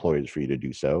burden on employers for you to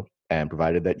do so, and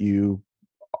provided that you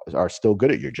are still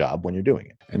good at your job when you're doing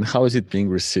it. And how is it being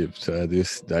received? Are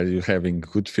you having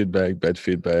good feedback, bad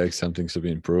feedback, something to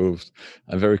be improved?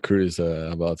 I'm very curious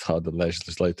about how the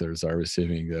legislators are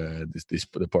receiving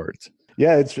the part.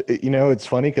 Yeah, it's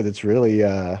funny because it's really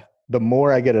the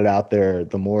more I get it out there,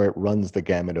 the more it runs the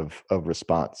gamut of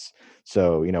response.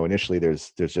 So, initially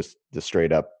there's just the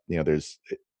straight up,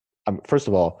 first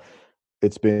of all,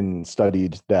 it's been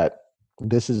studied that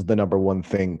this is the number one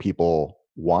thing people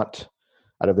want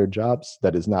out of their jobs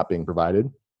that is not being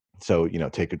provided. So,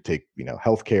 take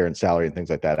healthcare and salary and things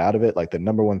like that out of it. Like, the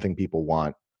number one thing people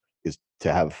want is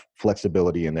to have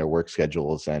flexibility in their work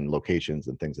schedules and locations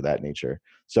and things of that nature.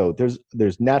 So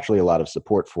there's naturally a lot of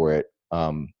support for it,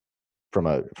 from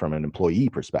an employee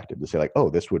perspective, to say like, oh,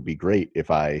 this would be great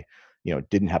if I,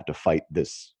 didn't have to fight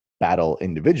this battle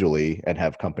individually and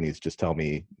have companies just tell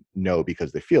me no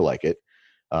because they feel like it,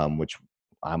 which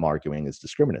I'm arguing is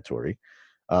discriminatory.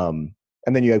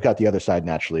 And then you've got the other side,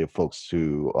 naturally, of folks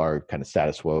who are kind of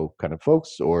status quo kind of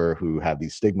folks, or who have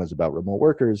these stigmas about remote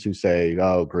workers, who say,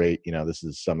 oh, great, this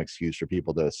is some excuse for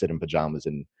people to sit in pajamas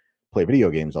and play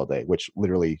video games all day, which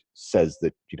literally says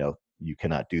that, you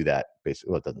cannot do that.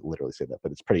 Basically, well, it doesn't literally say that,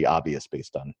 but it's pretty obvious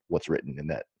based on what's written in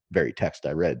that very text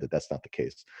I read that that's not the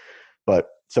case. But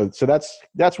so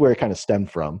that's where it kind of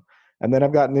stemmed from. And then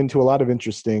I've gotten into a lot of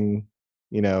interesting,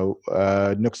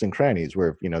 nooks and crannies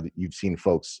where, I've seen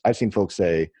folks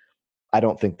say, I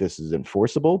don't think this is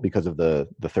enforceable because of the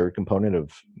third component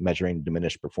of measuring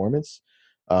diminished performance.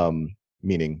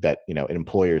 Meaning that, an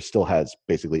employer still has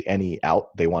basically any out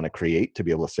they want to create to be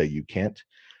able to say you can't.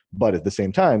 But at the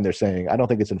same time, they're saying, I don't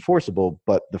think it's enforceable,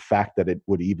 but the fact that it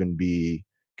would even be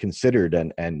considered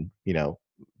and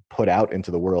put out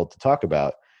into the world to talk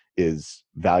about is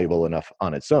valuable enough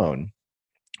on its own,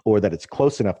 or that it's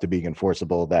close enough to being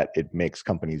enforceable that it makes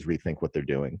companies rethink what they're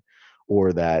doing,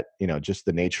 or that, just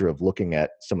the nature of looking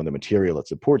at some of the material that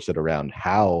supports it around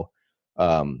how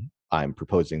I'm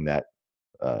proposing that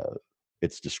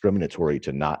it's discriminatory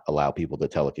to not allow people to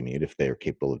telecommute if they are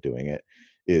capable of doing it,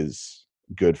 is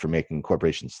good for making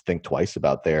corporations think twice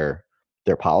about their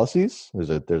policies.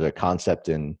 There's a concept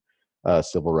in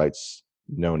civil rights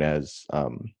known as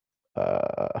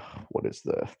what is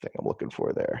the thing I'm looking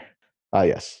for there?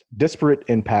 Yes, disparate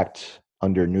impact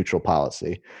under neutral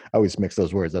policy. I always mix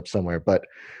those words up somewhere, but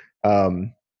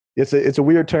it's a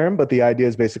weird term. But the idea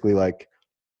is basically like,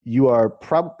 you are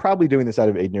probably doing this out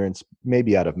of ignorance,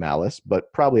 maybe out of malice,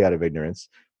 but probably out of ignorance,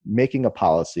 making a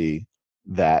policy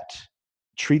that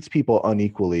treats people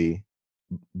unequally,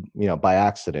 by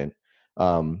accident,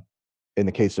 in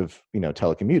the case of,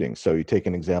 telecommuting. So you take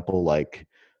an example like,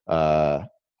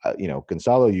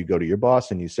 Gonzalo, you go to your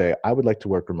boss and you say, I would like to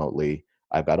work remotely.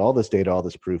 I've got all this data, all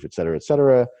this proof, et cetera, et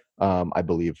cetera. I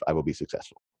believe I will be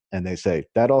successful. And they say,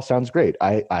 that all sounds great.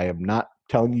 I am not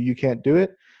telling you can't do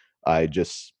it. I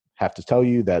just have to tell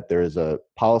you that there is a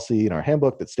policy in our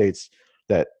handbook that states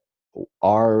that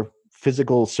our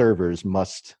physical servers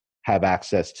must have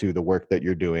access to the work that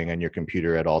you're doing on your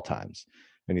computer at all times.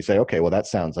 And you say, okay, well, that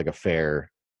sounds like a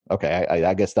fair, okay,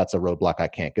 I guess that's a roadblock I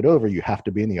can't get over. You have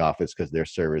to be in the office because their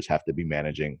servers have to be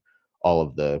managing all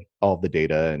of the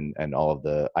data and all of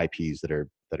the IPs that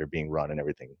are being run and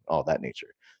everything, all that nature.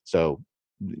 So,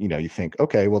 you think,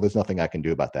 okay, well, there's nothing I can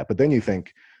do about that. But then you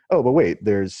think, oh, but wait,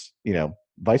 there's,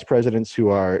 vice presidents who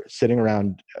are sitting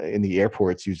around in the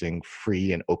airports using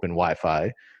free and open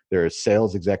Wi-Fi. There are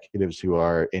sales executives who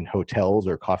are in hotels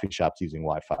or coffee shops using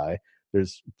Wi-Fi.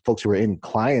 There's folks who are in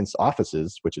clients'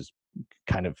 offices, which is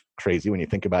kind of crazy when you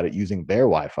think about it, using their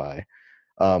Wi-Fi.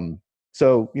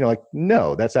 So, like,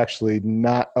 no, that's actually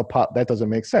not that doesn't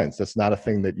make sense. That's not a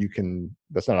thing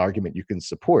that's not an argument you can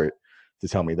support to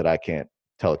tell me that I can't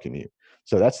telecommute.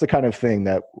 So that's the kind of thing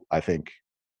that I think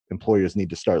employers need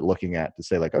to start looking at, to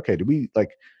say like, okay,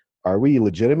 are we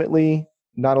legitimately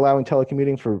not allowing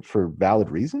telecommuting for valid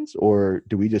reasons, or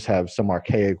do we just have some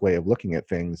archaic way of looking at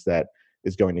things that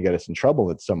is going to get us in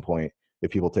trouble at some point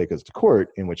if people take us to court,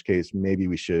 in which case maybe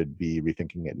we should be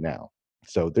rethinking it now.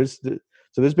 So there's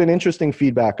been interesting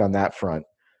feedback on that front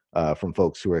from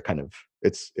folks who are kind of,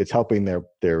 it's helping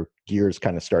their gears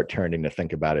kind of start turning to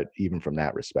think about it even from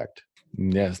that respect.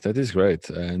 Yes, that is great.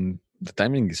 And the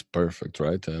timing is perfect,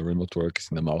 right? Remote work is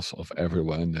in the mouth of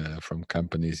everyone, from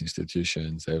companies,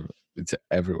 institutions, it's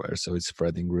everywhere. So it's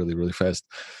spreading really, really fast.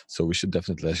 So we should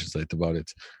definitely legislate about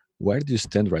it. Where do you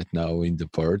stand right now in the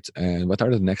port, and what are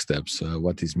the next steps?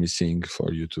 What is missing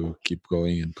for you to keep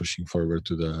going and pushing forward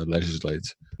to the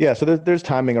legislate? Yeah, so there's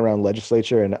timing around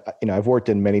legislature, and I've worked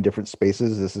in many different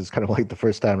spaces. This is kind of like the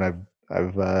first time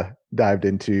I've dived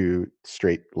into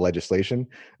straight legislation,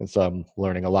 and so I'm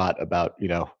learning a lot about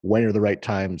when are the right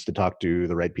times to talk to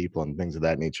the right people and things of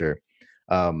that nature.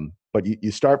 But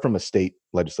you start from a state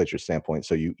legislature standpoint,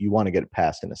 so you want to get it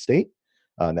passed in a state.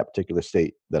 And that particular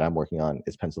state that I'm working on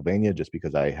is Pennsylvania, just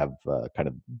because I have kind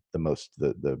of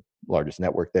the largest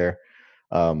network there.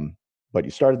 but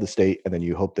you start at the state, and then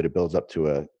you hope that it builds up to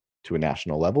a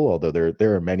national level. Although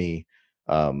there are many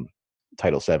um,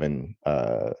 Title VII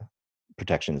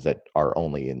protections that are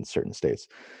only in certain states.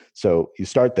 So you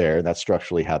start there, and that's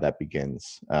structurally how that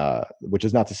begins. Which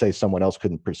is not to say someone else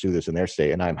couldn't pursue this in their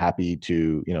state, and I'm happy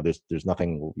to. There's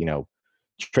nothing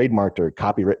trademarked or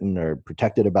copywritten or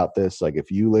protected about this. Like, if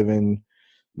you live in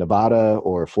Nevada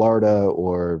or Florida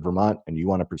or Vermont and you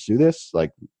want to pursue this,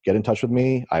 like, get in touch with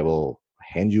me. I will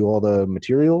hand you all the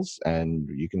materials and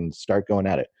you can start going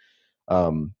at it.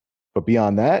 But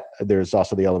beyond that, there's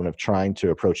also the element of trying to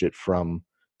approach it from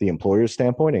the employer's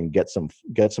standpoint and get some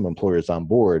employers on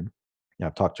board.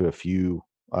 I've talked to a few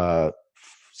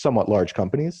somewhat large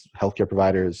companies, healthcare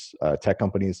providers, tech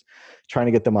companies, trying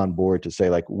to get them on board to say,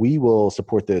 like, we will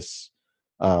support this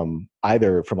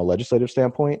either from a legislative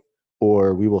standpoint,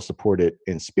 or we will support it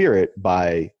in spirit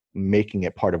by making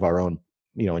it part of our own,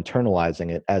 internalizing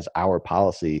it as our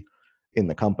policy in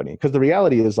the company. Because the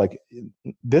reality is, like,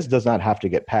 this does not have to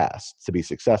get passed to be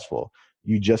successful.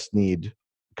 You just need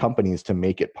companies to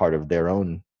make it part of their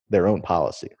own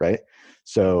policy, right?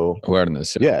 So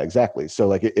Awareness. yeah, exactly. So,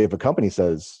 like, if a company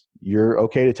says you're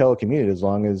okay to telecommunicate as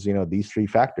long as these three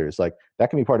factors, like,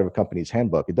 that can be part of a company's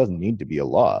handbook. It doesn't need to be a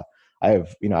law. I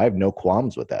have no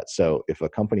qualms with that. So if a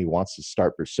company wants to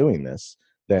start pursuing this,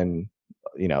 then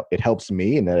it helps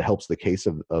me, and then it helps the case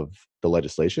of the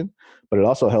legislation, but it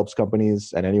also helps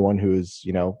companies and anyone who's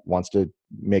wants to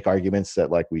make arguments that,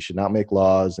 like, we should not make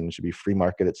laws and it should be free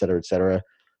market, et cetera, et cetera.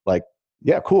 Like,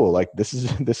 yeah, cool. Like, this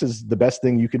is the best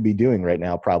thing you could be doing right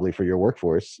now, probably, for your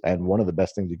workforce, and one of the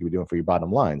best things you could be doing for your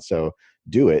bottom line. So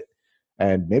do it,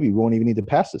 and maybe we won't even need to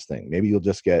pass this thing. Maybe you'll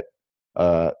just get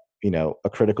a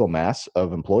critical mass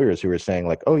of employers who are saying,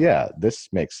 like, oh yeah, this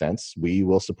makes sense, we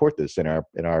will support this in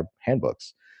our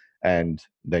handbooks. And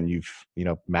then you've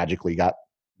magically got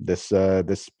this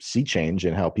sea change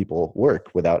in how people work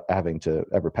without having to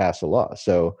ever pass a law.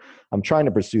 So I'm trying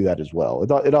to pursue that as well.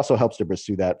 It also helps to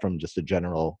pursue that from just a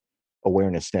general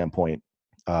awareness standpoint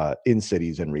in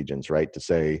cities and regions, right? To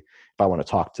say, if I want to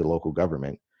talk to local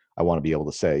government, I want to be able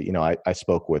to say, I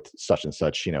spoke with such and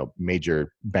such,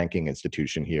 major banking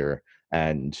institution here,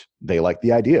 and they like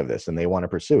the idea of this and they want to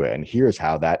pursue it. And here's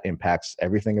how that impacts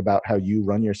everything about how you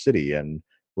run your city, and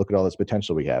look at all this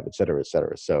potential we have, et cetera, et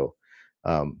cetera. So,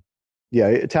 yeah,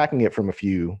 attacking it from a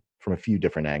few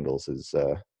different angles is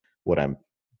what I'm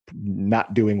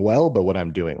not doing well, but what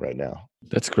I'm doing right now.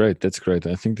 That's great. That's great.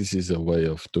 I think this is a way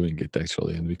of doing it,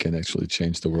 actually, and we can actually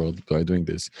change the world by doing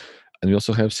this. And we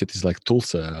also have cities like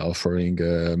Tulsa offering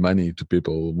money to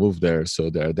people who move there,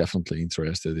 so they are definitely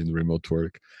interested in remote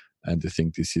work, and I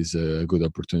think this is a good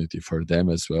opportunity for them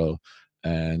as well.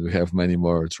 And we have many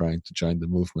more trying to join the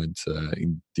movement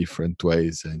in different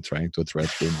ways and trying to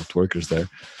attract remote workers there,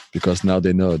 because now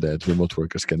they know that remote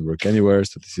workers can work anywhere.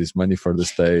 So this is money for the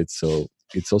state. So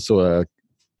it's also a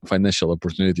financial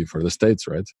opportunity for the states,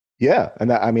 right? Yeah,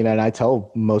 and and I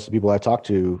tell most of the people I talk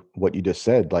to what you just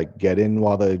said, like, get in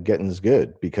while the getting's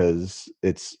good, because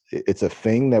it's a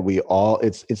thing that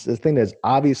it's a thing that's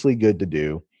obviously good to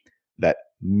do, that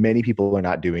many people are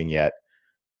not doing yet,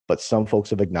 but some folks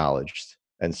have acknowledged.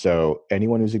 And so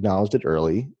anyone who's acknowledged it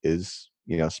early is,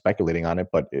 speculating on it,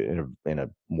 but in a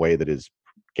way that is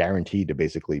guaranteed to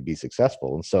basically be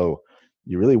successful. And so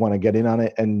you really want to get in on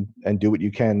it and do what you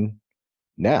can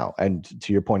now. And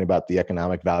to your point about the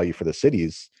economic value for the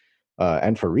cities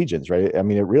and for regions, right? I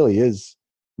mean, it really is,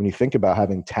 when you think about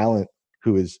having talent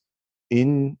who is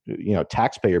in,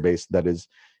 taxpayer base, that is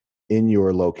in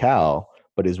your locale,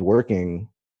 but is working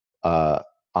uh,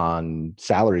 on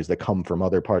salaries that come from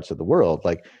other parts of the world.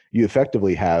 Like, you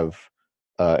effectively have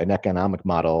an economic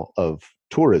model of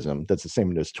tourism that's the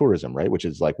same as tourism, right? Which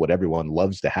is like what everyone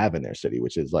loves to have in their city,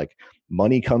 which is like,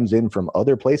 money comes in from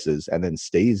other places and then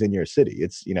stays in your city.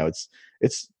 It's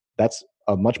that's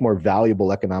a much more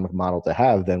valuable economic model to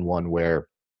have than one where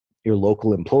your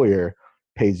local employer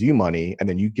pays you money and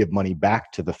then you give money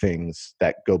back to the things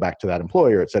that go back to that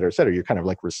employer, et cetera, et cetera. You're kind of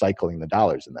like recycling the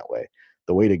dollars in that way.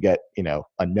 The way to get,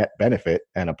 a net benefit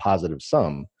and a positive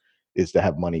sum is to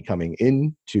have money coming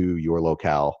into your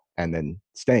locale and then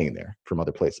staying there from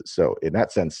other places. So in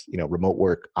that sense, remote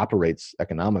work operates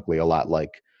economically a lot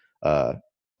like uh,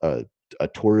 a, a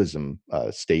tourism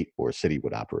state or city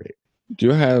would operate.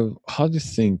 How do you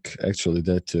think actually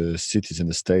that cities and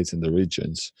the states and the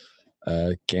regions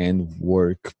can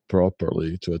work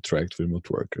properly to attract remote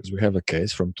workers? We have a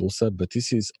case from Tulsa, but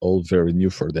this is all very new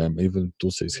for them. Even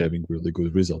Tulsa is having really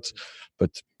good results.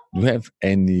 But do you have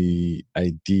any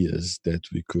ideas that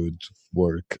we could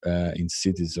work in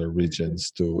cities or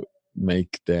regions to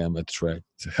make them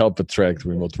help attract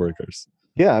remote workers?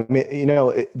 Yeah, I mean,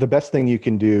 the best thing you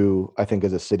can do, I think,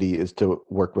 as a city is to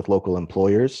work with local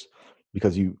employers,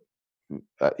 because you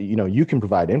can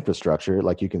provide infrastructure.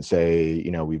 Like you can say,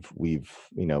 we've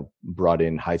brought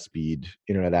in high speed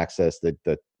internet access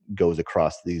that goes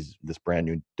across this brand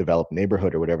new developed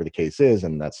neighborhood or whatever the case is,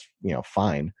 and that's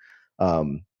fine.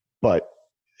 But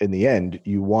in the end,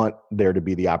 you want there to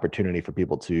be the opportunity for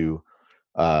people to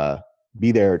uh,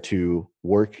 be there to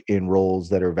work in roles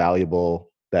that are valuable,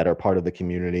 that are part of the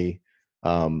community.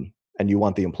 And you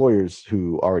want the employers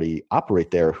who already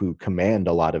operate there, who command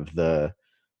a lot of the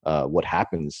what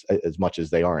happens, as much as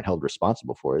they aren't held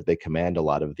responsible for it. They command a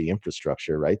lot of the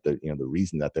infrastructure, right? The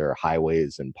reason that there are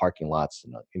highways and parking lots,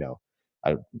 and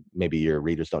maybe your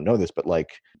readers don't know this, but like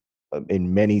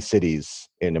in many cities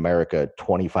in America,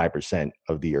 25%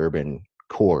 of the urban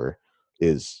core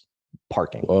is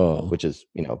parking, Wow. which is,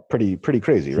 pretty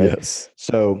crazy, right? Yes.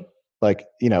 So like,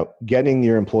 getting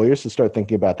your employers to start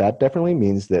thinking about that definitely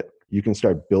means that you can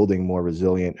start building more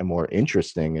resilient and more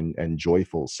interesting and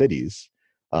joyful cities.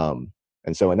 And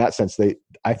so in that sense,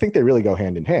 I think they really go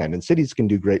hand in hand, and cities can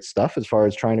do great stuff as far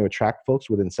as trying to attract folks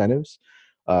with incentives,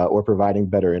 or providing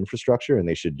better infrastructure, and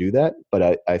they should do that.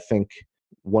 But I think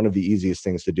one of the easiest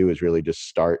things to do is really just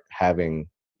start having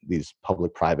these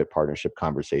public-private partnership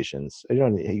conversations. You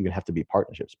don't even have to be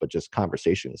partnerships, but just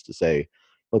conversations to say,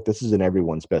 look, this is in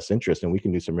everyone's best interest, and we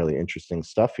can do some really interesting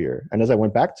stuff here. And as I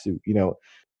went back to,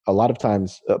 a lot of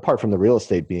times, apart from the real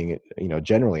estate being,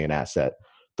 generally an asset,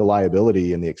 the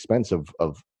liability and the expense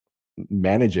of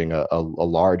managing a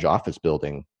large office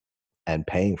building and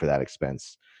paying for that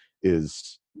expense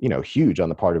is huge on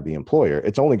the part of the employer.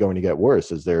 It's only going to get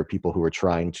worse as there are people who are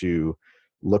trying to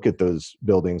look at those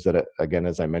buildings that, again,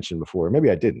 as I mentioned before, maybe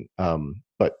I didn't,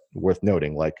 but worth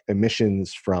noting, like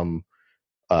emissions from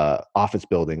office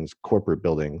buildings, corporate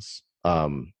buildings,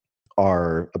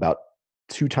 are about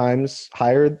 2 times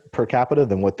higher per capita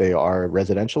than what they are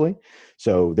residentially.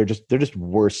 So they're just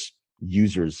worse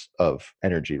users of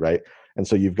energy, right? And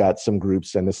so you've got some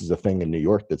groups, and this is a thing in New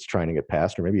York that's trying to get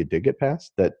passed, or maybe it did get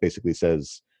passed, that basically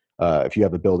says, if you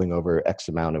have a building over X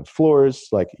amount of floors,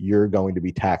 like you're going to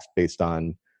be taxed based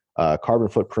on carbon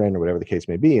footprint or whatever the case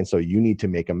may be. And so you need to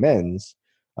make amends,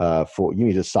 you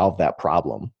need to solve that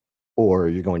problem, or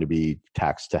you're going to be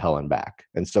taxed to hell and back.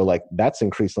 And so like that's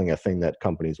increasingly a thing that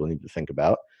companies will need to think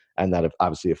about. And that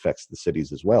obviously affects the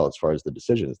cities as well, as far as the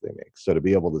decisions they make. So to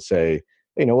be able to say,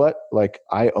 hey, you know what, like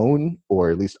I own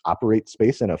or at least operate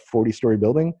space in a 40-story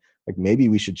building, like maybe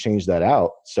we should change that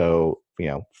out. So,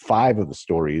 5 of the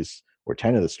stories or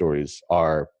 10 of the stories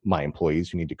are my employees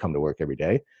who need to come to work every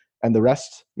day. And the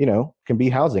rest, can be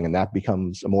housing. And that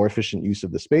becomes a more efficient use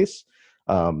of the space.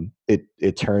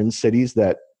 It turns cities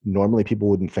that normally people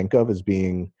wouldn't think of as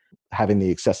having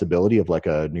the accessibility of like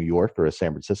a New York or a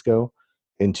San Francisco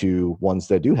into ones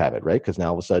that do have it, right? Because now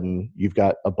all of a sudden you've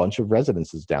got a bunch of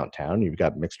residences downtown, you've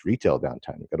got mixed retail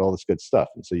downtown, you've got all this good stuff.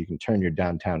 And so you can turn your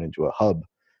downtown into a hub,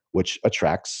 which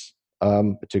attracts,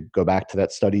 to go back to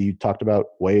that study you talked about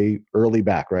way early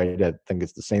back, right? I think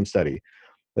it's the same study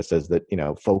that says that,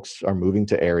 folks are moving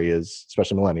to areas,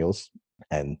 especially millennials,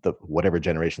 and whatever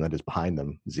generation that is behind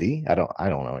them, Z, I don't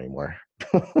know anymore.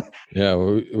 Yeah,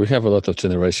 we have a lot of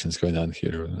generations going on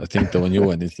here. I think the new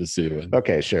one is the Z one.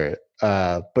 Okay, sure.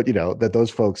 But that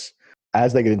those folks,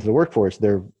 as they get into the workforce,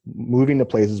 they're moving to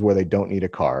places where they don't need a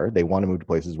car. They want to move to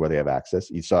places where they have access.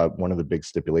 You saw one of the big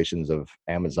stipulations of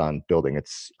Amazon building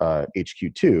its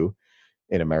HQ2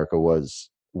 in America was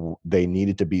they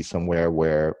needed to be somewhere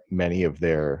where many of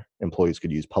their employees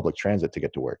could use public transit to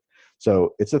get to work.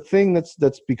 So it's a thing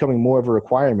that's becoming more of a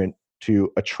requirement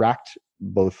to attract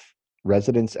both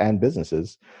residents and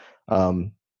businesses.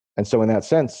 And so in that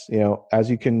sense, as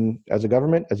a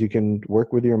government, as you can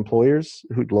work with your employers,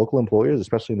 local employers,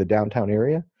 especially in the downtown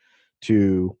area,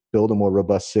 to build a more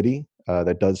robust city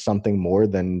that does something more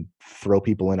than throw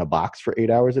people in a box for 8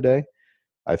 hours a day,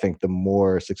 I think the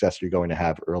more success you're going to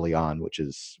have early on, which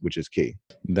is key.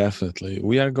 Definitely.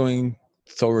 We are going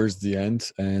towards the end,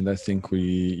 and I think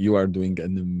you are doing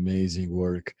an amazing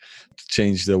work to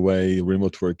change the way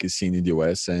remote work is seen in the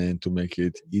US and to make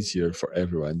it easier for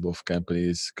everyone, both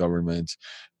companies, governments,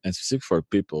 and specific for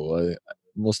people.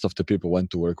 Most of the people want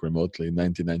to work remotely.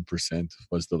 99%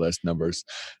 was the last numbers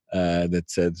that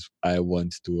said, I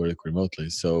want to work remotely.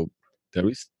 So there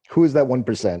is. Who is that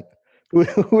 1%?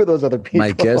 Who are those other people?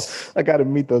 My guess, I got to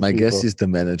meet those my people. guess is the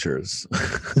managers.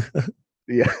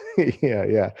 Yeah,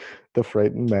 yeah. The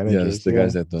frightened managers. Yes, the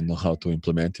guys that don't know how to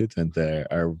implement it, and they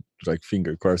are like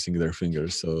crossing their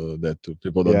fingers so that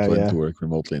people don't want to work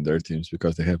remotely in their teams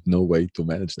because they have no way to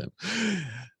manage them.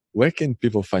 Where can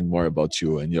people find more about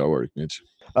you and your work, Mitch?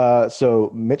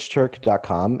 So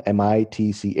mitchturck.com,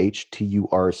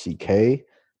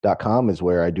 mitchturck.com is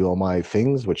where I do all my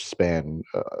things, which span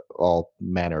all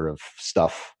manner of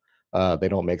stuff. They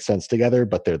don't make sense together,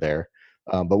 but they're there.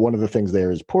 But one of the things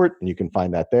there is Port, and you can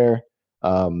find that there.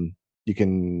 You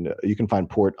can find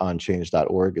Port on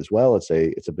change.org as well. It's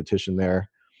a petition there.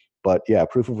 But yeah,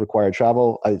 proof of required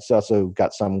travel. It's also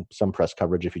got some press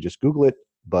coverage if you just Google it.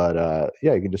 But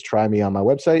yeah, you can just try me on my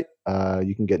website.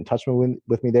 You can get in touch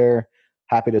with me there.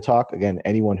 Happy to talk. Again,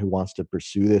 anyone who wants to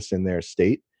pursue this in their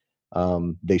state,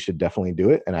 they should definitely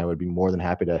do it. And I would be more than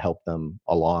happy to help them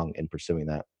along in pursuing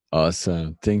that.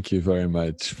 Awesome. Thank you very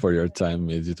much for your time.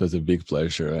 It was a big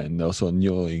pleasure. And also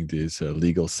knowing this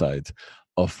legal side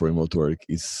of remote work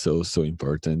is so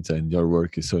important. And your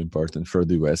work is so important for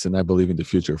the US. And I believe in the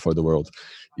future for the world.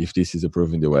 If this is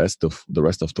approved in the West, the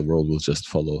rest of the world will just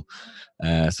follow.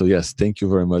 So yes, thank you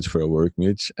very much for your work,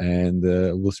 Mitch. And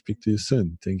we'll speak to you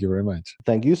soon. Thank you very much.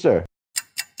 Thank you, sir.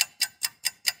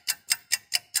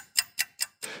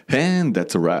 And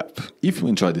that's a wrap. If you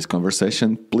enjoyed this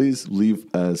conversation, please leave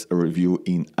us a review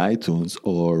in iTunes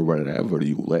or wherever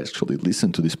you actually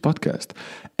listen to this podcast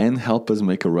and help us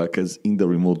make a ruckus in the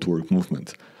remote work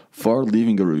movement. For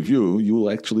leaving a review, you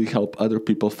will actually help other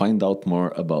people find out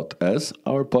more about us,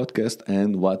 our podcast,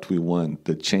 and what we want,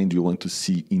 the change we want to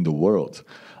see in the world.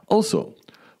 Also,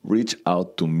 reach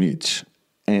out to Mitch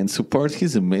and support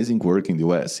his amazing work in the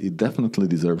US. He definitely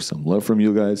deserves some love from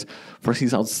you guys for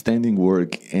his outstanding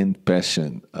work and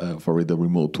passion for the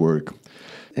remote work.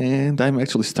 And I'm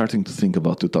actually starting to think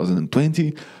about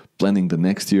 2020, planning the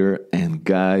next year, and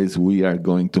guys, we are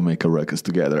going to make a ruckus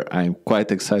together. I'm quite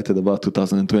excited about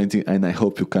 2020, and I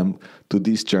hope you come to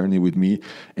this journey with me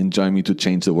and join me to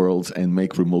change the world and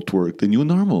make remote work the new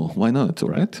normal. Why not, all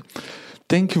right?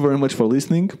 Thank you very much for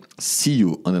listening. See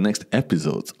you on the next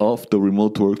episodes of the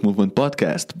Remote Work Movement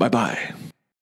podcast. Bye-bye.